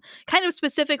colonialism, kind of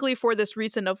specifically for this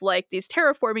reason of like these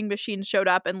terraforming machines showed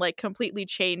up and like completely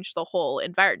changed the whole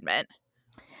environment.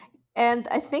 And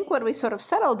I think what we sort of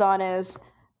settled on is,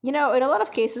 in a lot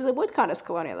of cases, it would count as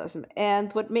colonialism.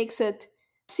 And what makes it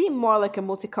seem more like a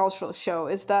multicultural show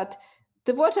is that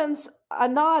the Votans are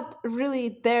not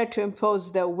really there to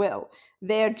impose their will.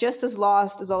 They are just as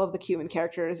lost as all of the human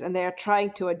characters, and they are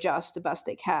trying to adjust the best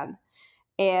they can.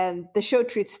 And the show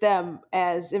treats them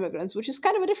as immigrants, which is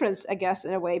kind of a difference, I guess,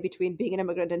 in a way, between being an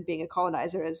immigrant and being a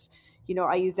colonizer. Is,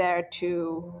 are you there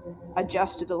to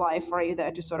adjust to the life, or are you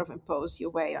there to sort of impose your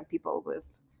way on people with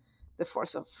the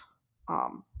force of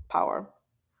power?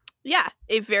 Yeah,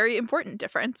 a very important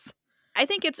difference. I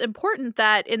think it's important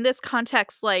that in this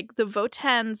context, like the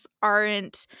Votans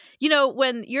aren't,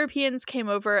 when Europeans came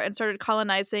over and started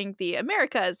colonizing the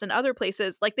Americas and other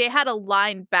places, like they had a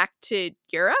line back to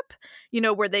Europe,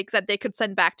 where they could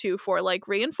send back to for like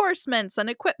reinforcements and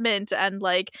equipment and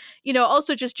like,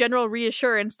 also just general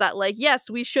reassurance that like, yes,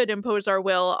 we should impose our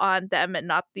will on them and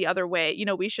not the other way.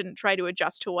 We shouldn't try to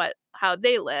adjust to how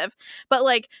they live. But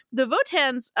like the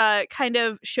Votans kind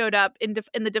of showed up in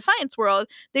the Defiance world.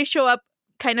 They show up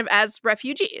kind of as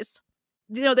refugees.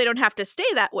 They don't have to stay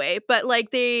that way, but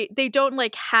like they don't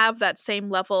like have that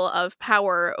same level of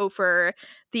power over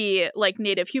the like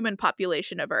native human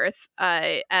population of Earth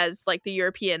as like the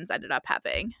Europeans ended up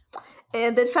having.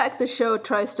 And in fact, the show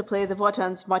tries to play the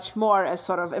Votans much more as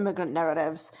sort of immigrant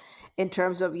narratives in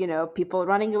terms of, people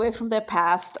running away from their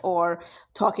past or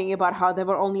talking about how they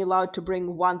were only allowed to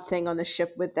bring one thing on the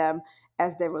ship with them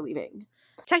as they were leaving.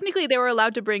 Technically, they were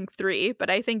allowed to bring 3, but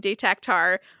I think Datak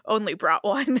Tar only brought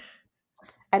 1.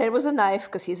 And it was a knife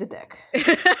because he's a dick.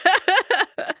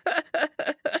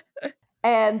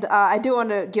 And I do want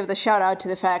to give the shout out to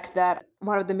the fact that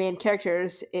one of the main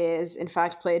characters is, in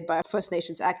fact, played by a First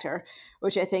Nations actor,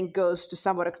 which I think goes to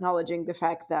somewhat acknowledging the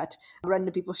fact that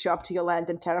random people show up to your land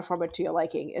and terraform it to your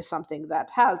liking is something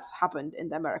that has happened in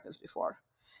the Americas before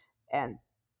and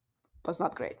was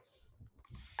not great.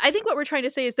 I think what we're trying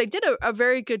to say is they did a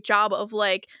very good job of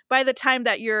like, by the time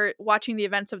that you're watching the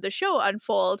events of the show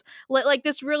unfold, like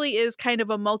this really is kind of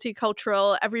a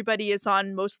multicultural, everybody is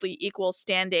on mostly equal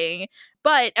standing,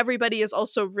 but everybody is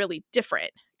also really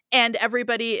different. And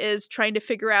everybody is trying to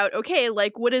figure out, okay,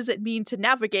 like what does it mean to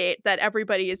navigate that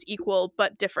everybody is equal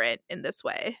but different in this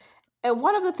way? And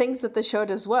one of the things that the show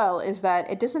does well is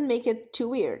that it doesn't make it too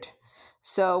weird.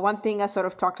 So one thing I sort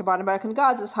of talked about in American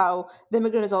Gods is how the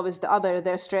immigrant is always the other,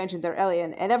 they're strange and they're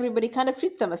alien, and everybody kind of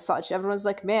treats them as such. Everyone's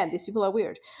like, man, these people are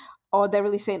weird, or they're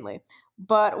really saintly.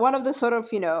 But one of the sort of,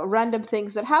 random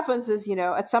things that happens is,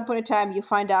 at some point in time, you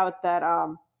find out that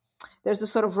there's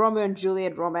this sort of Romeo and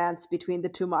Juliet romance between the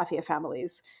two mafia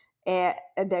families and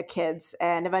their kids,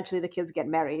 and eventually the kids get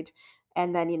married.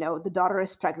 And then, the daughter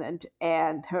is pregnant,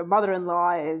 and her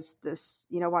mother-in-law is this,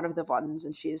 one of the ones,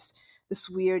 and she's this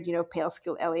weird,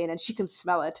 pale-skinned alien, and she can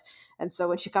smell it. And so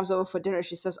when she comes over for dinner,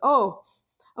 she says, oh,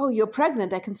 you're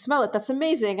pregnant. I can smell it. That's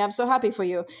amazing. I'm so happy for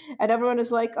you. And everyone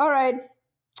is like, all right,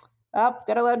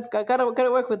 gotta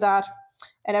work with that.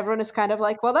 And everyone is kind of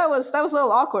like, well, that was a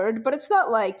little awkward, but it's not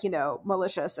like,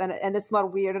 malicious and it's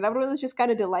not weird. And everyone is just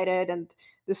kind of delighted. And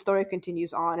the story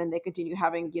continues on, and they continue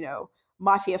having,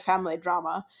 mafia family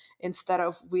drama instead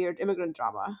of weird immigrant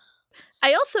drama.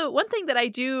 I also, one thing that I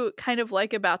do kind of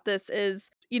like about this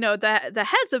is, the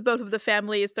heads of both of the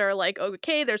families, they're like,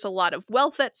 okay, there's a lot of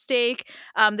wealth at stake.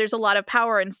 There's a lot of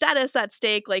power and status at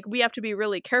stake. Like, we have to be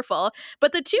really careful.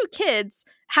 But the 2 kids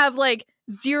have like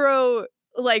 0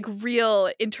 like real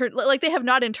like they have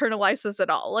not internalized this at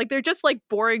all. Like they're just like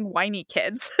boring whiny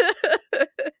kids.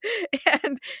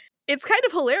 And it's kind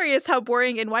of hilarious how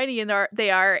boring and whiny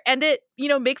they are, and it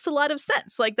makes a lot of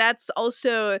sense. Like that's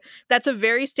a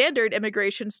very standard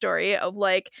immigration story of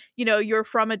like you're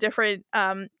from a different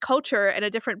culture and a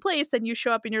different place, and you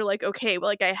show up and you're like, okay, well,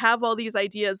 like I have all these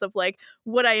ideas of like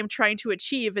what I am trying to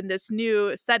achieve in this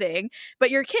new setting, but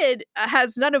your kid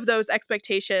has none of those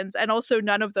expectations and also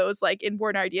none of those like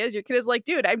inborn ideas. Your kid is like,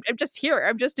 dude, I'm just here,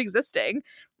 I'm just existing,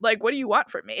 like what do you want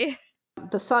from me?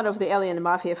 The son of the alien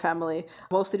mafia family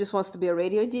mostly just wants to be a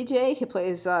radio DJ. He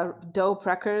plays dope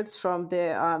records from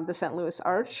the St. Louis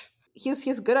Arch.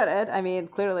 He's good at it. I mean,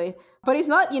 clearly, but he's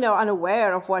not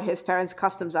unaware of what his parents'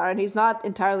 customs are, and he's not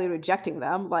entirely rejecting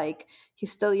them. Like he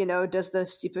still does the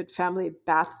stupid family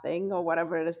bath thing or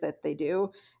whatever it is that they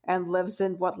do, and lives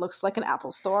in what looks like an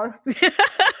Apple store.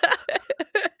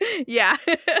 Yeah.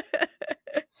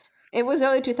 It was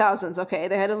early 2000s, okay?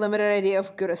 They had a limited idea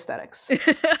of good aesthetics.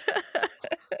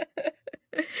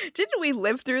 Didn't we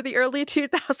live through the early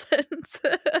 2000s?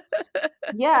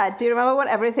 Yeah, do you remember when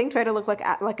everything tried to look like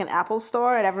an Apple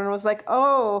store, and everyone was like,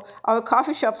 "Oh, our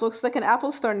coffee shop looks like an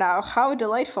Apple store now. How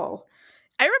delightful."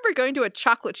 I remember going to a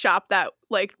chocolate shop that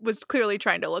like was clearly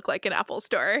trying to look like an Apple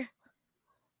store.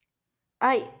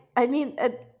 I mean,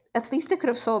 at least they could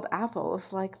have sold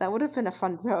apples. Like that would have been a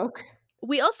fun joke.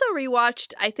 We also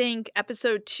rewatched, I think,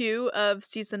 episode 2 of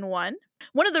season 1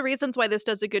 One of the reasons why this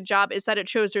does a good job is that it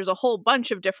shows there's a whole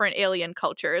bunch of different alien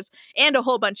cultures and a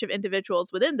whole bunch of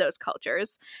individuals within those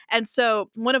cultures. And so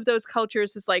one of those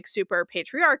cultures is like super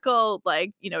patriarchal,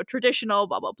 like, traditional,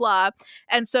 blah, blah, blah.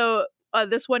 And so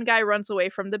this one guy runs away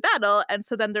from the battle. And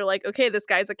so then they're like, okay, this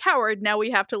guy's a coward. Now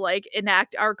we have to like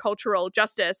enact our cultural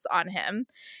justice on him.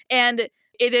 And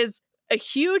it is a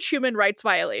huge human rights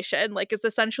violation. Like, it's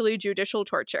essentially judicial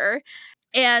torture.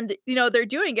 And, they're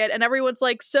doing it. And everyone's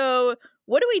like, so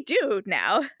what do we do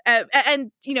now?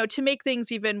 And to make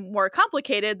things even more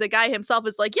complicated, the guy himself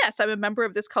is like, yes, I'm a member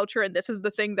of this culture and this is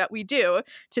the thing that we do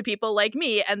to people like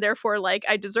me. And therefore, like,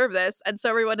 I deserve this. And so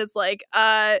everyone is like,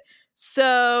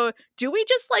 so do we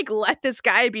just like let this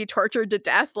guy be tortured to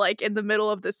death, like in the middle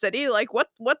of the city? Like, what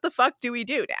the fuck do we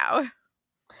do now?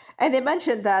 And they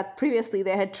mentioned that previously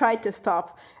they had tried to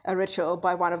stop a ritual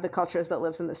by one of the cultures that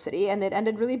lives in the city, and it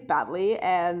ended really badly.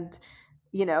 And,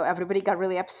 everybody got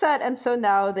really upset. And so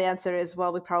now the answer is,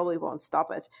 well, we probably won't stop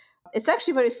it. It's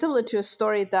actually very similar to a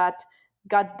story that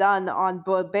got done on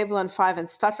both Babylon 5 and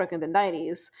Star Trek in the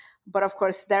 90s. But of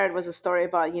course, there it was a story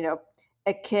about,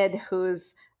 a kid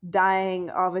who's dying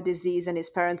of a disease and his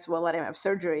parents won't let him have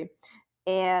surgery.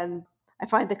 And I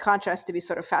find the contrast to be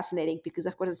sort of fascinating because,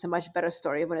 of course, it's a much better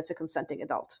story when it's a consenting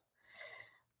adult.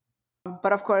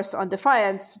 But of course, on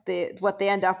Defiance, what they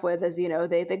end up with is,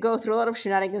 they go through a lot of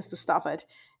shenanigans to stop it,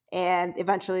 and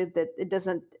eventually it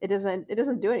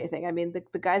doesn't do anything. I mean,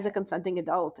 the guy's a consenting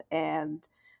adult, and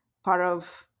part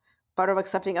of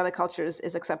accepting other cultures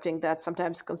is accepting that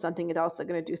sometimes consenting adults are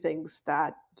going to do things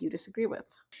that you disagree with.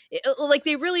 Like,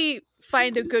 they really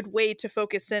find a good way to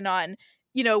focus in on,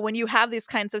 when you have these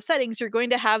kinds of settings, you're going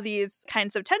to have these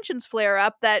kinds of tensions flare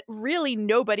up that really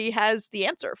nobody has the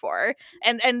answer for.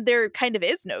 And there kind of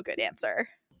is no good answer.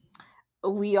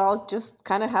 We all just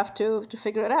kind of have to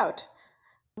figure it out.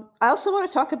 I also want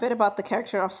to talk a bit about the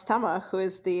character of Stama, who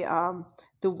is the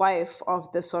wife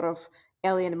of the sort of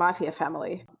alien mafia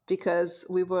family, because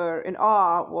we were in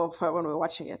awe of her when we were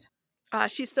watching it.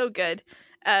 She's so good.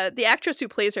 The actress who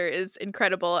plays her is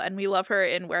incredible, and we love her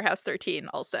in Warehouse 13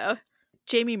 also.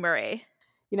 Jamie Murray.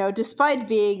 Despite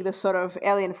being the sort of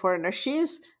alien foreigner,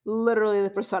 she's literally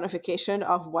the personification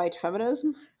of white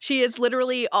feminism. She is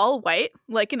literally all white,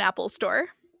 like an Apple store.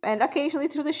 And occasionally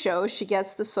through the show, she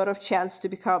gets the sort of chance to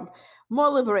become more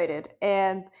liberated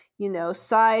and,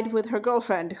 side with her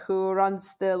girlfriend who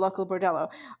runs the local bordello,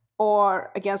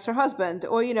 or against her husband,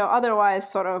 or,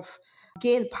 otherwise sort of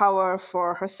gain power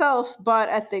for herself, but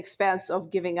at the expense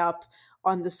of giving up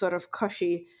on the sort of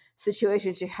cushy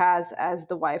situation she has as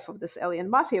the wife of this alien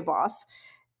mafia boss.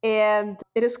 And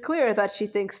it is clear that she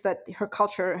thinks that her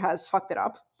culture has fucked it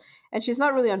up, and she's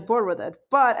not really on board with it.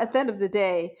 But at the end of the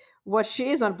day, what she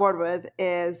is on board with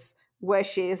is where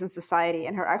she is in society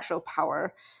and her actual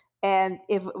power. And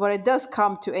when it does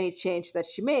come to any change that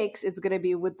she makes, it's going to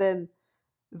be within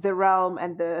the realm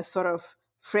and the sort of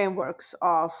frameworks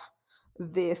of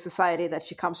the society that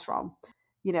she comes from.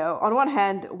 On one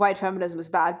hand, white feminism is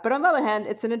bad, but on the other hand,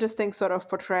 it's an interesting sort of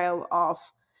portrayal of,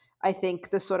 I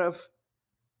think, this sort of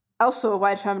also a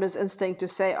white feminist instinct to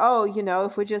say, oh,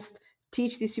 if we just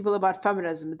teach these people about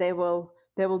feminism, they will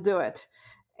do it.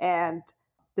 And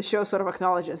the show sort of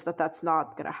acknowledges that that's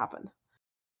not going to happen.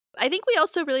 I think we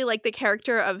also really like the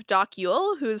character of Doc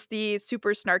Yule, who's the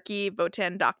super snarky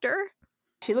Votan doctor.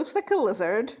 She looks like a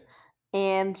lizard,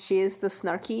 and she is the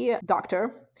snarky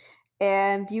doctor.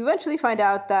 And you eventually find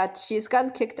out that she's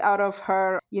gotten kicked out of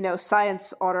her,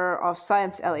 science order of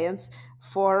science aliens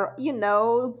for,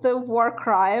 the war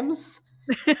crimes.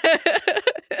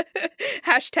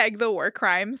 Hashtag the war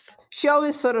crimes. She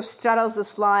always sort of straddles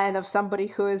this line of somebody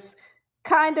who is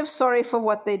kind of sorry for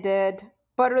what they did,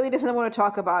 but really doesn't want to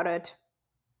talk about it,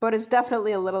 but is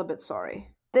definitely a little bit sorry.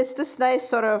 There's this nice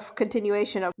sort of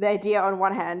continuation of the idea on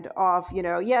one hand of,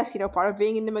 yes, part of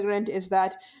being an immigrant is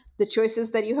that the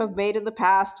choices that you have made in the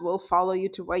past will follow you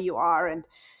to where you are, and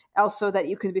also that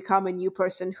you can become a new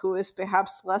person who is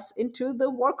perhaps less into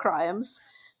the war crimes.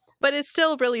 But is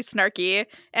still really snarky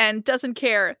and doesn't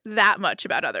care that much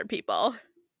about other people.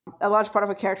 A large part of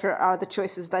her character are the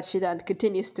choices that she then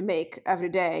continues to make every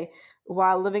day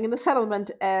while living in the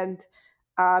settlement and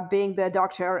being the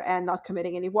doctor and not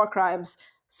committing any war crimes.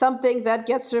 Something that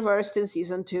gets reversed in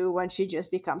season 2 when she just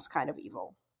becomes kind of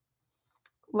evil.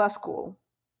 Less cool.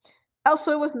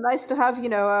 Also, it was nice to have,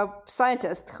 a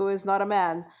scientist who is not a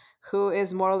man, who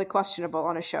is morally questionable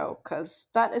on a show, because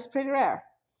that is pretty rare.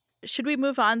 Should we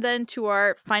move on then to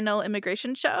our final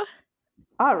immigration show?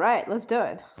 All right, let's do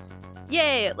it.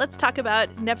 Yay, let's talk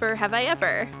about Never Have I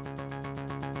Ever.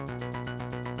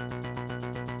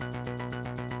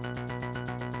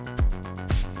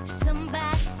 Somebody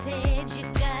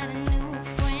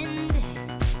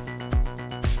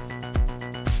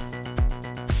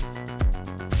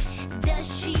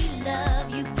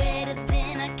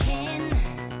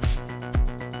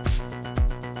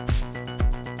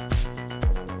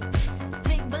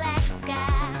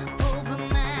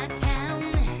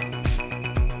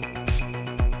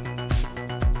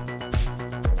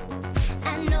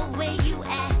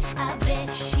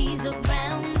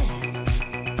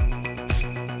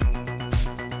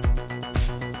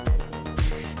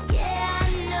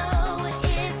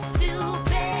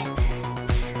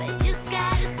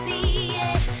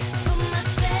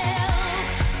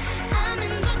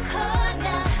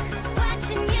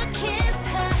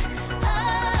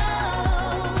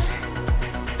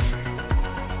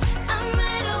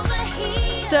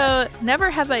So,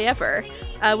 Never Have I Ever,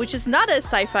 which is not a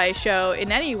sci-fi show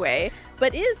in any way,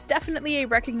 but is definitely a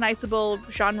recognizable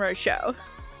genre show.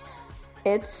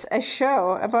 It's a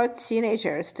show about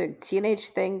teenagers doing teenage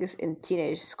things in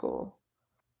teenage school,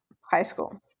 high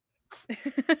school.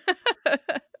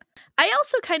 I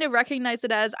also kind of recognize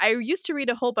it as I used to read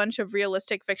a whole bunch of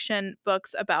realistic fiction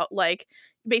books about like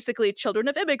basically children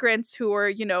of immigrants who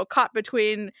were, caught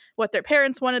between what their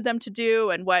parents wanted them to do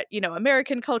and what,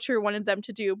 American culture wanted them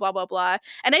to do, blah, blah, blah.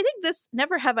 And I think this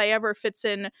Never Have I Ever fits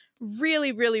in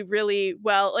really, really, really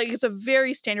well. Like it's a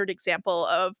very standard example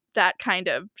of that kind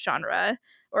of genre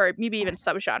or maybe even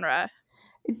subgenre.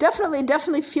 It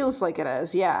definitely feels like it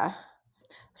is, yeah.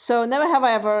 So Never Have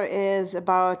I Ever is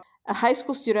about a high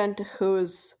school student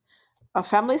whose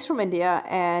family is from India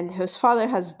and whose father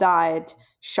has died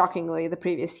shockingly the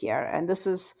previous year. And this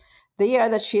is the year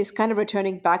that she's kind of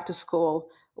returning back to school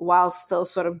while still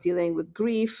sort of dealing with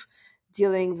grief,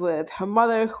 dealing with her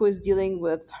mother, who is dealing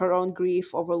with her own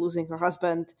grief over losing her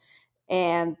husband,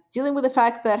 and dealing with the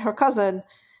fact that her cousin,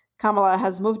 Kamala,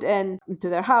 has moved in into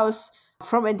their house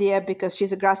from India because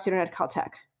she's a grad student at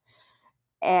Caltech.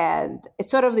 And it's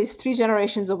sort of these three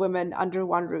generations of women under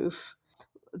one roof.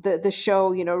 The show,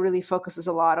 really focuses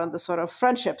a lot on the sort of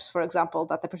friendships, for example,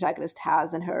 that the protagonist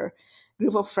has in her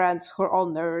group of friends who are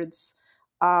all nerds,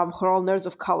 who are all nerds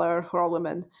of color, who are all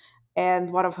women, and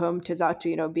one of whom turns out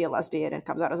to, be a lesbian and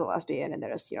comes out as a lesbian, and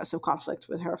there's, some conflict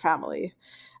with her family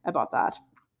about that,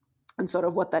 and sort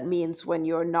of what that means when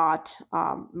you're not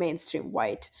mainstream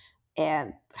white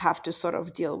and have to sort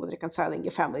of deal with reconciling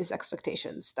your family's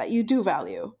expectations that you do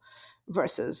value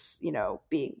versus,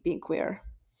 being queer.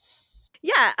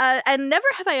 Yeah, and Never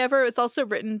Have I Ever is also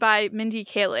written by Mindy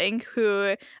Kaling,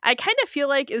 who I kind of feel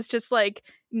like is just like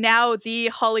now the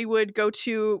Hollywood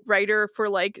go-to writer for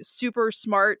like super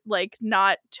smart, like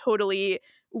not totally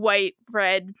white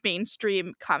bread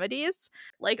mainstream comedies.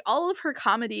 Like all of her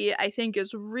comedy, I think,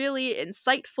 is really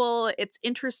insightful. It's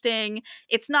interesting.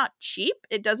 It's not cheap.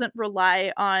 It doesn't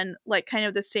rely on like kind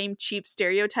of the same cheap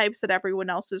stereotypes that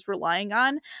everyone else is relying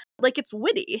on. Like it's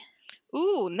witty.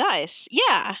 Ooh, nice.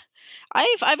 Yeah.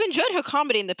 I've enjoyed her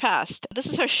comedy in the past. This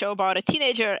is her show about a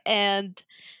teenager, and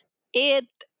it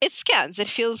it scans. It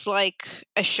feels like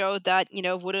a show that,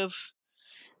 would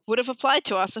have applied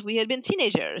to us if we had been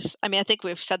teenagers. I mean, I think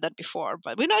we've said that before,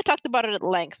 but we know I talked about it at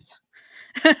length.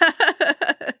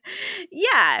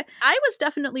 Yeah, I was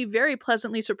definitely very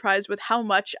pleasantly surprised with how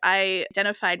much I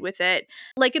identified with it.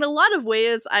 Like, in a lot of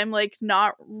ways, I'm like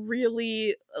not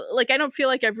really, like, I don't feel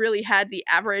like I've really had the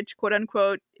average quote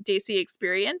unquote Daisy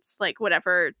experience, like,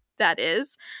 whatever that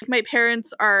is. My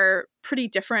parents are pretty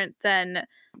different than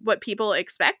what people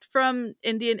expect from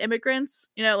Indian immigrants.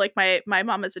 Like my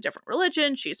mom is a different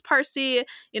religion, she's Parsi.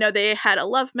 They had a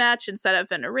love match instead of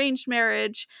an arranged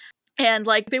marriage. And,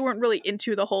 like, they weren't really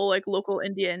into the whole, like, local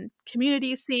Indian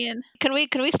community scene. Can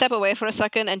we step away for a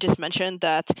second and just mention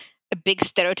that a big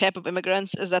stereotype of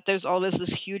immigrants is that there's always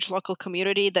this huge local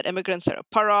community that immigrants are a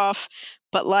part of,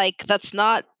 but like that's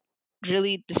not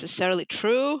really necessarily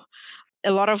true.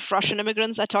 A lot of Russian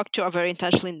immigrants I talk to are very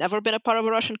intentionally never been a part of a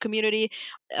Russian community.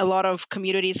 A lot of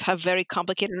communities have very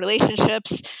complicated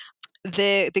relationships.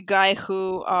 The guy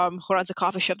who runs a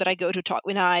coffee shop that I go to talk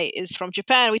when I is from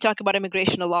Japan. We talk about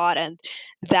immigration a lot, and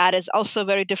that is also a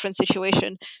very different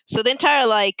situation. So the entire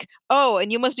like, oh,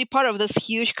 and you must be part of this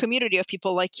huge community of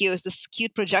people like you is this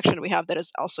cute projection we have that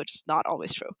is also just not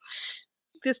always true.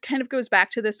 This kind of goes back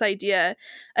to this idea,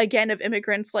 again, of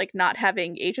immigrants, like, not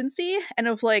having agency, and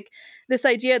of, like, this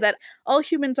idea that all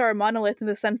humans are a monolith in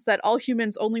the sense that all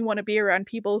humans only want to be around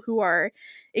people who are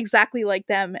exactly like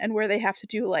them and where they have to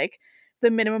do, like,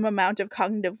 the minimum amount of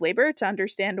cognitive labor to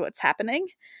understand what's happening,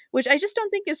 which I just don't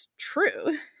think is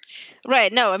true.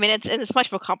 Right. No, I mean it's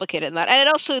much more complicated than that. And it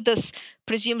also this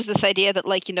presumes this idea that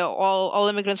like, all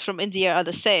immigrants from India are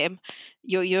the same.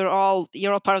 You're all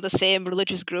part of the same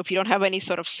religious group. You don't have any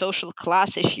sort of social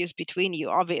class issues between you,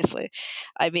 obviously.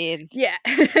 I mean, Yeah.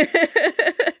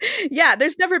 Yeah,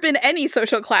 there's never been any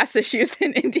social class issues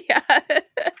in India.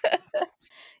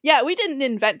 Yeah, we didn't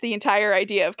invent the entire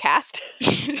idea of caste.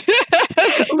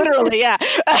 literally, yeah.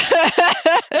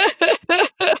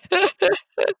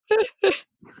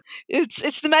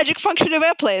 It's the magic function of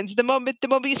airplanes. The moment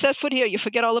you set foot here, you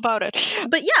forget all about it.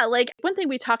 But yeah, like one thing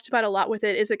we talked about a lot with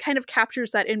it is it kind of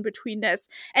captures that in-betweenness,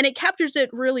 and it captures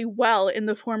it really well in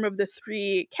the form of the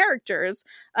three characters.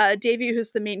 Devi,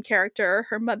 who's the main character,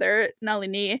 her mother,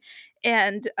 Nalini,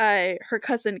 and her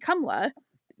cousin, Kamla.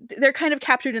 they're kind of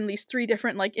captured in these three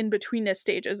different like in-betweenness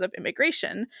stages of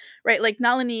immigration, right? Like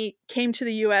Nalini came to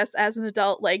the US as an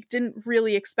adult, like didn't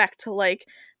really expect to like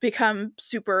become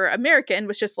super American,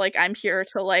 was just like, I'm here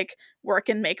to like work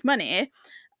and make money.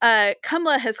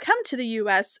 Kamala has come to the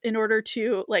US in order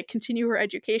to like continue her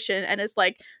education and is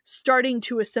like starting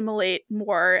to assimilate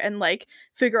more and like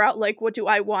figure out like what do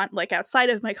I want like outside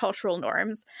of my cultural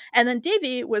norms. And then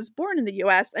Devi was born in the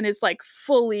US and is like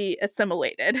fully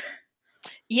assimilated.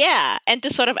 Yeah, and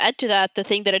to sort of add to that, the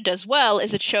thing that it does well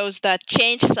is it shows that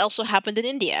change has also happened in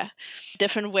India.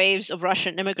 Different waves of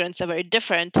Russian immigrants are very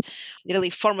different.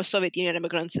 Really, former Soviet Union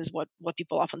immigrants is what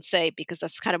people often say because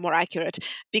that's kind of more accurate.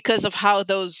 Because of how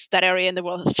that area in the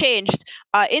world has changed,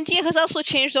 India has also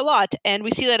changed a lot, and we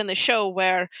see that in the show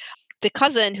where the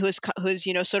cousin who's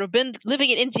sort of been living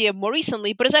in India more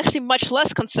recently, but is actually much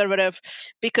less conservative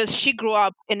because she grew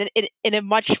up in a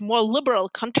much more liberal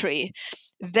country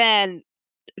than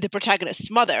the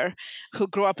protagonist's mother, who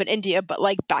grew up in India, but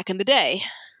like back in the day.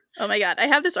 Oh my god, I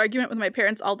have this argument with my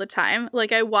parents all the time.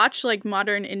 Like I watch like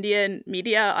modern Indian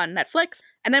media on Netflix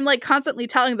and I'm like constantly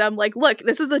telling them like, look,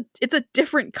 it's a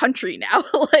different country now.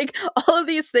 Like all of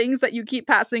these things that you keep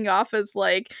passing off as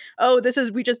like, oh,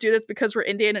 we just do this because we're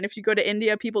Indian and if you go to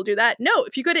India people do that. No,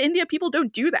 if you go to India people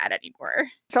don't do that anymore.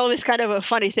 It's always kind of a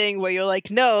funny thing where you're like,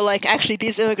 no, like actually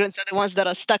these immigrants are the ones that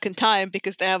are stuck in time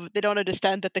because they don't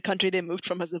understand that the country they moved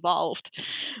from has evolved.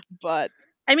 But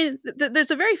I mean, there's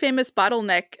a very famous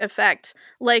bottleneck effect.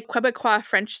 Like Quebecois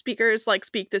French speakers like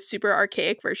speak this super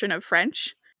archaic version of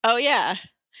French. Oh yeah,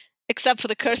 except for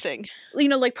the cursing. You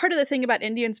know, like part of the thing about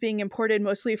Indians being imported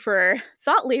mostly for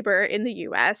thought labor in the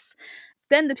US,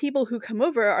 then the people who come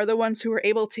over are the ones who are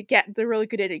able to get the really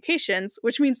good educations,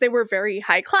 which means they were very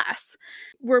high class.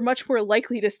 We're much more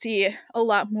likely to see a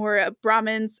lot more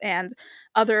Brahmins and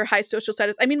other high social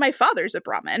status. I mean, my father's a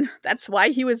Brahmin. That's why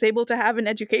he was able to have an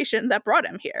education that brought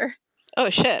him here. Oh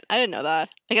shit, I didn't know that.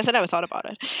 I guess I never thought about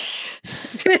it.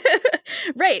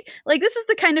 Right. Like this is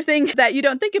the kind of thing that you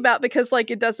don't think about because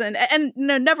like it doesn't, and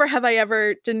no, never have I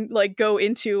ever didn't like go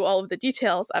into all of the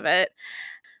details of it.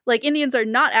 Like Indians are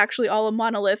not actually all a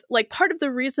monolith. Like part of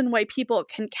the reason why people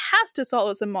can cast us all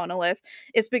as a monolith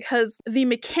is because the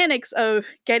mechanics of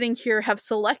getting here have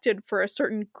selected for a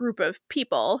certain group of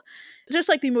people. Just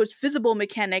like the most visible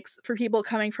mechanics for people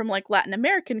coming from like Latin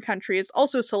American countries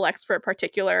also selects for a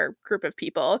particular group of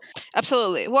people.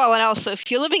 Absolutely. Well, and also if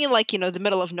you're living in like, the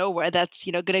middle of nowhere, that's,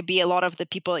 going to be a lot of the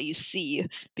people that you see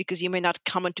because you may not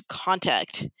come into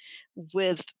contact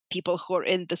with people who are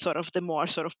in the more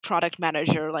sort of product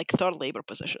manager, like thought labor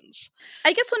positions.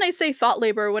 I guess when I say thought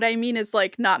labor, what I mean is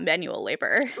like not manual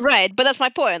labor. Right, but that's my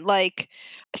point. Like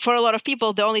for a lot of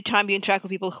people, the only time you interact with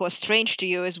people who are strange to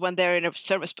you is when they're in a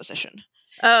service position.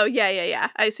 Oh, yeah.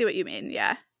 I see what you mean,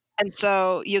 yeah. And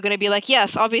so you're going to be like,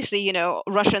 yes, obviously,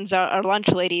 Russians are lunch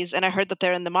ladies. And I heard that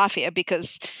they're in the mafia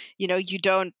because, you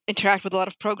don't interact with a lot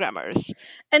of programmers.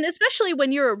 And especially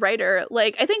when you're a writer,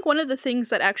 like, I think one of the things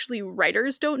that actually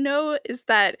writers don't know is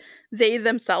that they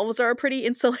themselves are a pretty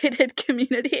insulated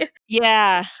community.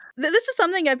 Yeah. This is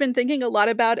something I've been thinking a lot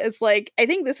about as, like, I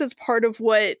think this is part of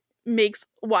what makes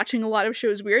watching a lot of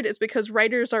shows weird is because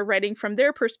writers are writing from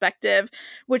their perspective,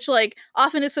 which like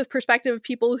often is a perspective of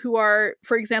people who are,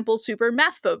 for example, super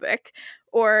math phobic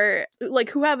or like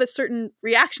who have a certain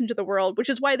reaction to the world, which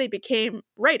is why they became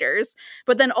writers.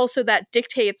 But then also that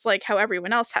dictates like how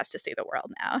everyone else has to see the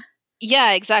world now.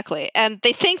 Yeah, exactly. And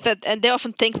they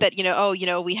often think that,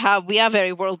 we have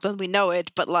every world and we know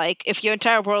it. But like if your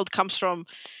entire world comes from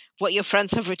what your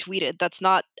friends have retweeted, that's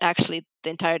not actually the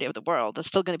entirety of the world. That's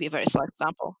still going to be a very select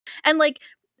sample. And like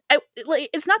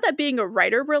it's not that being a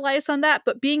writer relies on that,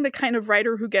 but being the kind of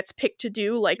writer who gets picked to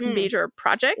do like major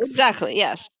projects. Exactly,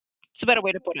 yes. It's a better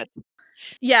way to put it.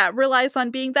 Yeah, relies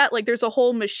on being that. Like there's a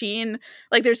whole machine,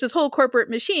 like there's this whole corporate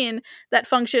machine that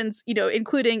functions,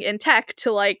 including in tech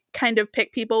to like kind of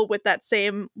pick people with that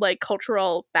same like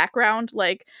cultural background,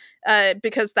 like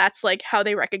because that's like how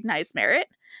they recognize merit.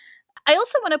 I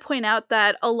also want to point out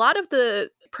that a lot of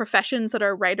the professions that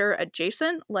are writer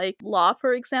adjacent, like law,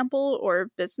 for example,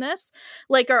 or business,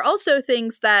 like are also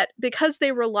things that because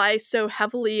they rely so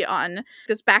heavily on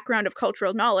this background of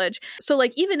cultural knowledge. So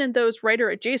like even in those writer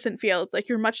adjacent fields, like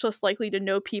you're much less likely to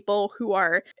know people who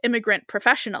are immigrant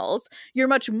professionals. You're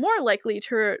much more likely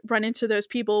to run into those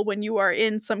people when you are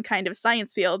in some kind of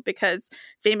science field, because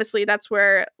famously that's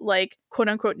where like quote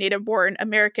unquote native born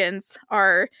Americans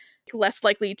are less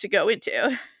likely to go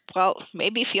into. Well,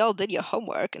 maybe if y'all did your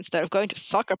homework instead of going to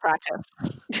soccer practice.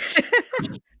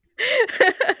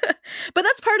 But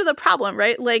that's part of the problem,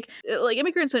 right? Like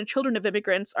immigrants and children of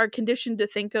immigrants are conditioned to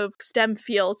think of STEM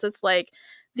fields as like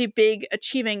the big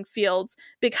achieving fields,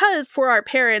 because for our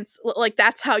parents, like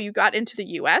that's how you got into the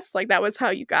US, like that was how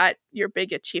you got your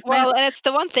big achievement. Well, and it's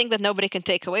the one thing that nobody can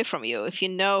take away from you. If you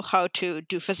know how to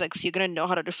do physics, you're going to know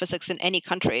how to do physics in any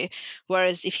country.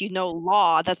 Whereas if you know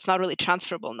law, that's not really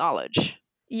transferable knowledge.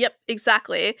 Yep,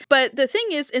 exactly. But the thing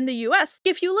is, in the US,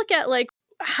 if you look at like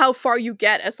how far you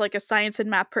get as like a science and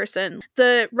math person,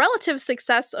 the relative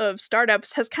success of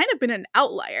startups has kind of been an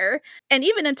outlier. And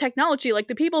even in technology, like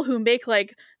the people who make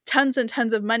like tons and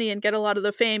tons of money and get a lot of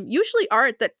the fame usually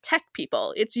aren't the tech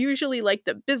people. It's usually like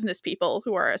the business people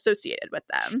who are associated with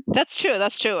them. That's true.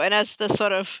 That's true. And as the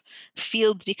sort of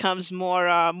field becomes more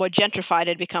gentrified,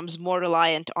 it becomes more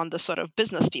reliant on the sort of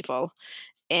business people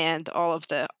and all of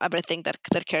the everything that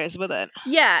carries with it.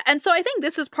 Yeah, and so I think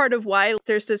this is part of why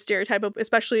there's this stereotype of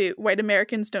especially white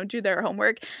Americans don't do their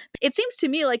homework. It seems to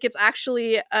me like it's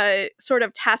actually a sort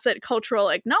of tacit cultural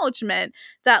acknowledgement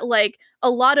that like a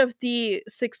lot of the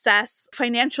success,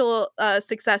 financial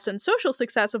success and social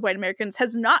success of white Americans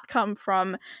has not come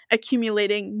from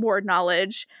accumulating more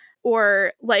knowledge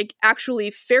or like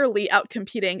actually fairly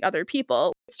outcompeting other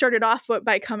people. It started off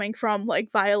by coming from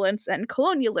like violence and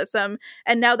colonialism,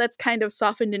 and now that's kind of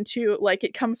softened into like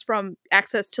it comes from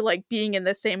access to like being in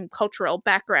the same cultural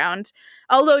background.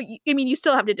 Although, I mean, you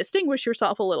still have to distinguish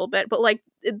yourself a little bit, but like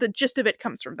the gist of it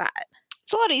comes from that.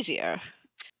 It's a lot easier.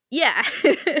 Yeah.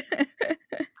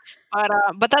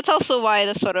 But that's also why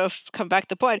the sort of come back to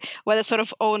the point why the sort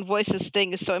of own voices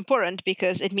thing is so important,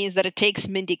 because it means that it takes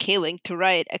Mindy Kaling to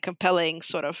write a compelling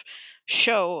sort of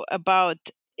show about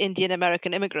Indian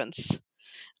American immigrants,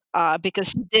 because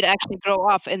she did actually grow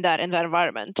up in that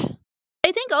environment.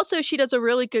 I think also she does a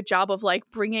really good job of like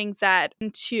bringing that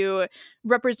into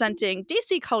representing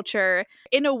Desi culture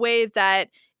in a way that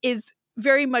is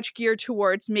very much geared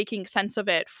towards making sense of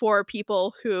it for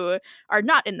people who are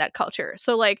not in that culture.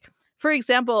 So like, for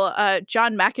example,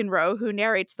 John McEnroe, who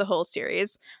narrates the whole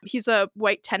series, he's a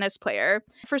white tennis player.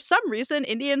 For some reason,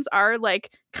 Indians are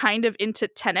like kind of into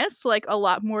tennis, like a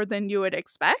lot more than you would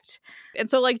expect. And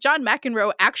so like John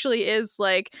McEnroe actually is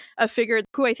like a figure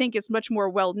who I think is much more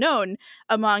well known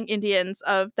among Indians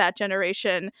of that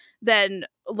generation than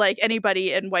like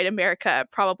anybody in white America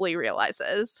probably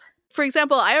realizes. For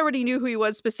example, I already knew who he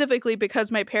was specifically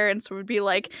because my parents would be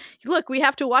like, look, we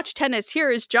have to watch tennis. Here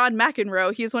is John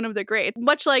McEnroe. He's one of the greats.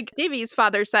 Much like Davy's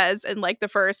father says in like the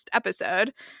first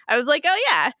episode. I was like,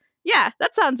 oh yeah,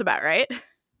 that sounds about right.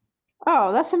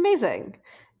 Oh, that's amazing.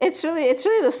 It's really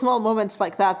the small moments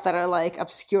like that that are like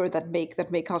obscure that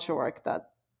make culture work that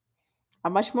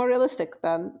are much more realistic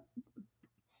than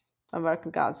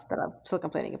American Gods that I'm still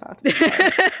complaining about.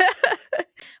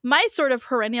 My sort of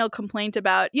perennial complaint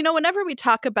about, whenever we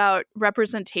talk about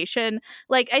representation,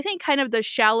 like I think kind of the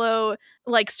shallow,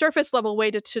 like surface level way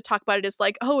to talk about it is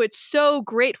like, oh, it's so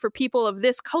great for people of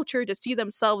this culture to see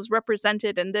themselves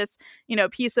represented in this,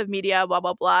 piece of media, blah,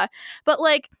 blah, blah. But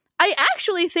like, I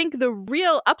actually think the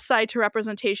real upside to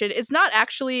representation is not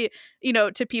actually,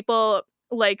 to people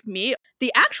like me.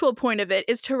 The actual point of it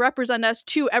is to represent us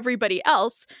to everybody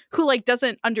else who like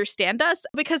doesn't understand us,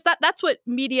 because that's what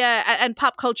media and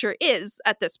pop culture is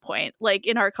at this point. Like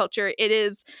in our culture, it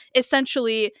is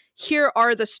essentially, here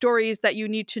are the stories that you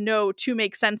need to know to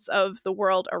make sense of the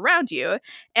world around you.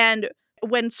 And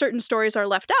when certain stories are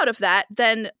left out of that,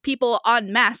 then people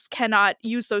en masse cannot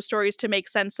use those stories to make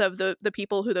sense of the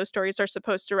people who those stories are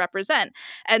supposed to represent.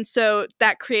 And so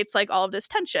that creates like all of this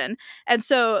tension. And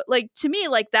so like to me,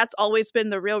 like that's always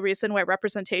been the real reason why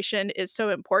representation is so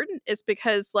important, is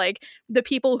because like the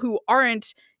people who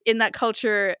aren't in that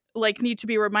culture like need to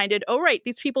be reminded, oh right,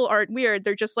 these people aren't weird.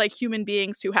 They're just like human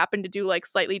beings who happen to do like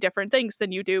slightly different things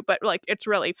than you do, but like it's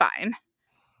really fine.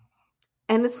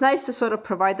 And it's nice to sort of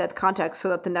provide that context so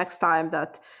that the next time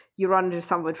that you run into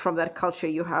someone from that culture,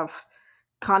 you have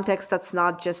context that's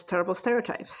not just terrible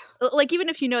stereotypes. Like even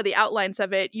if you know the outlines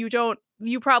of it, you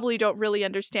probably don't really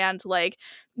understand like,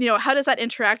 how does that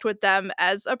interact with them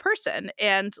as a person,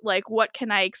 and like what can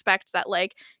I expect that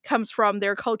like comes from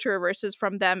their culture versus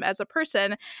from them as a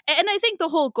person. And I think the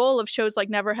whole goal of shows like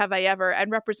Never Have I Ever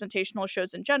and representational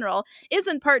shows in general is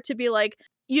in part to be like,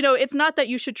 it's not that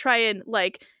you should try and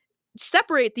like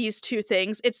separate these two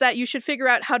things. It's that you should figure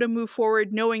out how to move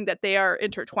forward knowing that they are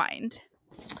intertwined.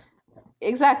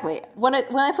 Exactly. When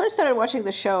I first started watching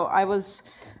the show, I was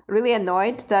really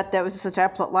annoyed that there was this entire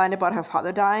plot line about her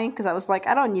father dying, because I was like,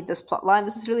 I don't need this plot line.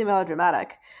 This is really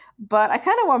melodramatic. But I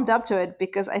kind of warmed up to it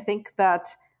because I think that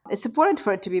it's important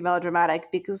for it to be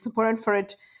melodramatic, because it's important for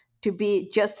it to be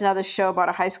just another show about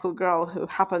a high school girl who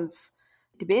happens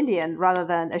to be Indian rather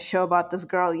than a show about this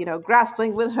girl,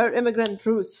 grappling with her immigrant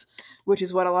roots, which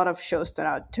is what a lot of shows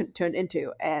turn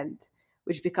into, and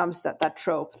which becomes that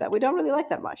trope that we don't really like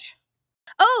that much.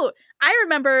 Oh, I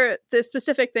remember the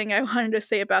specific thing I wanted to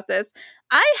say about this.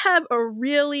 I have a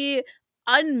really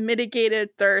unmitigated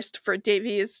thirst for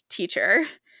Davy's teacher,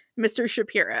 Mr.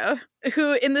 Shapiro,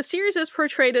 who in the series is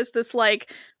portrayed as this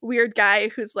like weird guy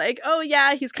who's like, oh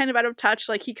yeah, he's kind of out of touch.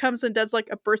 Like he comes and does like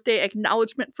a birthday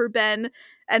acknowledgement for Ben,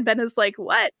 and Ben is like,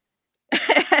 what?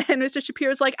 And Mr.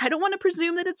 Shapiro's like, I don't want to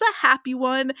presume that it's a happy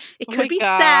one. It could be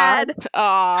sad.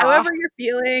 However you're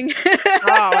feeling.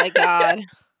 Oh my God.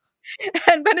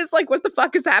 And Ben is like, what the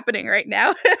fuck is happening right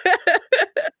now?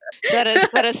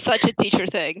 That is such a teacher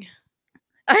thing.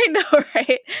 I know,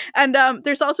 right? And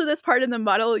there's also this part in the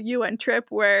Model UN trip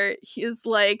where he's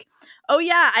like, oh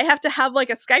yeah, I have to have like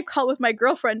a Skype call with my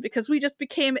girlfriend because we just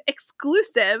became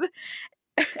exclusive.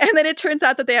 And then it turns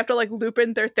out that they have to like loop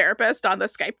in their therapist on the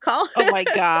Skype call. Oh my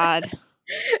God.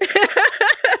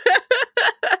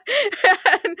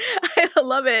 And I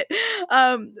love it.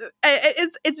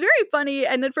 It's very funny,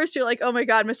 and at first you're like, oh my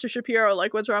God, Mr. Shapiro,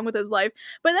 like what's wrong with his life?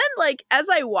 But then like as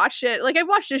I watched it, like I've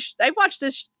watched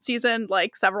this season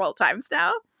like several times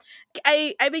now.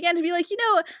 I began to be like,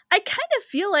 I kind of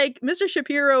feel like Mr.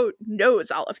 Shapiro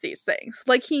knows all of these things.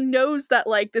 Like he knows that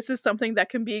like this is something that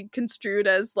can be construed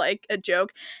as like a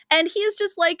joke, and he's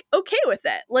just like okay with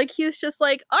it. Like he's just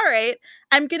like, all right,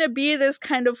 I'm gonna be this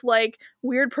kind of like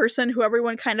weird person who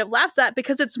everyone kind of laughs at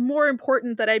because it's more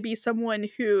important that I be someone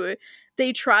who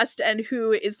they trust and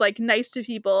who is like nice to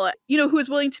people, who is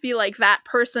willing to be like that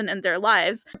person in their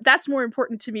lives. That's more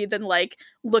important to me than like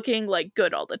looking like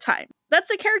good all the time.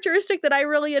 That's a characteristic that I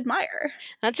really admire.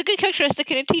 That's a good characteristic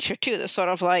in a teacher too. The sort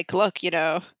of like, look,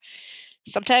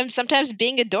 sometimes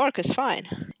being a dork is fine.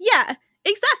 Yeah,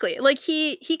 exactly. Like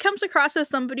he comes across as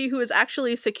somebody who is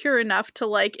actually secure enough to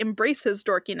like embrace his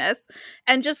dorkiness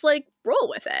and just like roll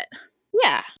with it.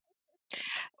 Yeah.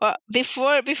 Well,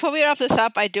 before we wrap this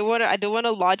up, I do want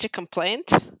to lodge a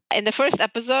complaint. In the first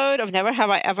episode of Never Have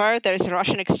I Ever, there's a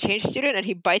Russian exchange student and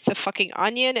he bites a fucking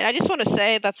onion, and I just want to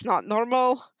say that's not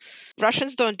normal.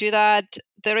 Russians don't do that.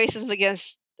 The racism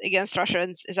against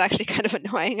Russians is actually kind of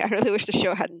annoying. I really wish the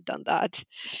show hadn't done that.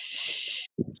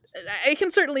 I can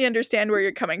certainly understand where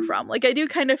you're coming from. Like I do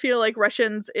kind of feel like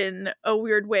Russians in a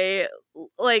weird way,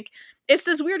 like it's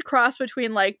this weird cross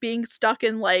between like being stuck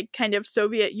in like kind of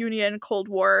Soviet Union Cold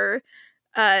War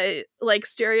like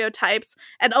stereotypes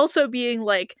and also being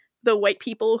like the white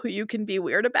people who you can be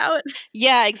weird about.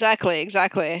 Yeah, exactly.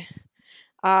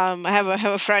 I have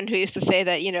a friend who used to say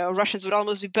that Russians would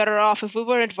almost be better off if we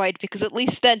weren't white because at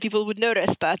least then people would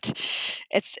notice that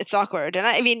it's awkward. And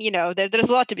I mean there's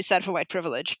a lot to be said for white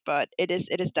privilege, but it is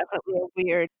definitely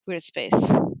a weird space.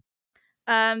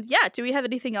 Yeah. Do we have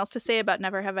anything else to say about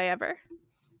Never Have I Ever?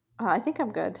 I think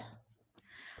I'm good.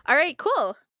 All right,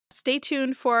 cool. Stay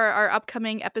tuned for our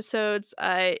upcoming episodes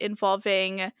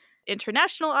involving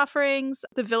international offerings.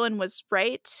 The villain was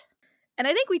right. And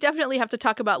I think we definitely have to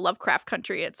talk about Lovecraft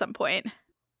Country at some point.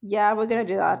 Yeah, we're going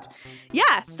to do that.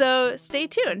 Yeah, so stay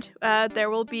tuned. There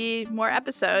will be more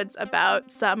episodes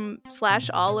about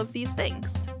some/all of these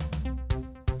things.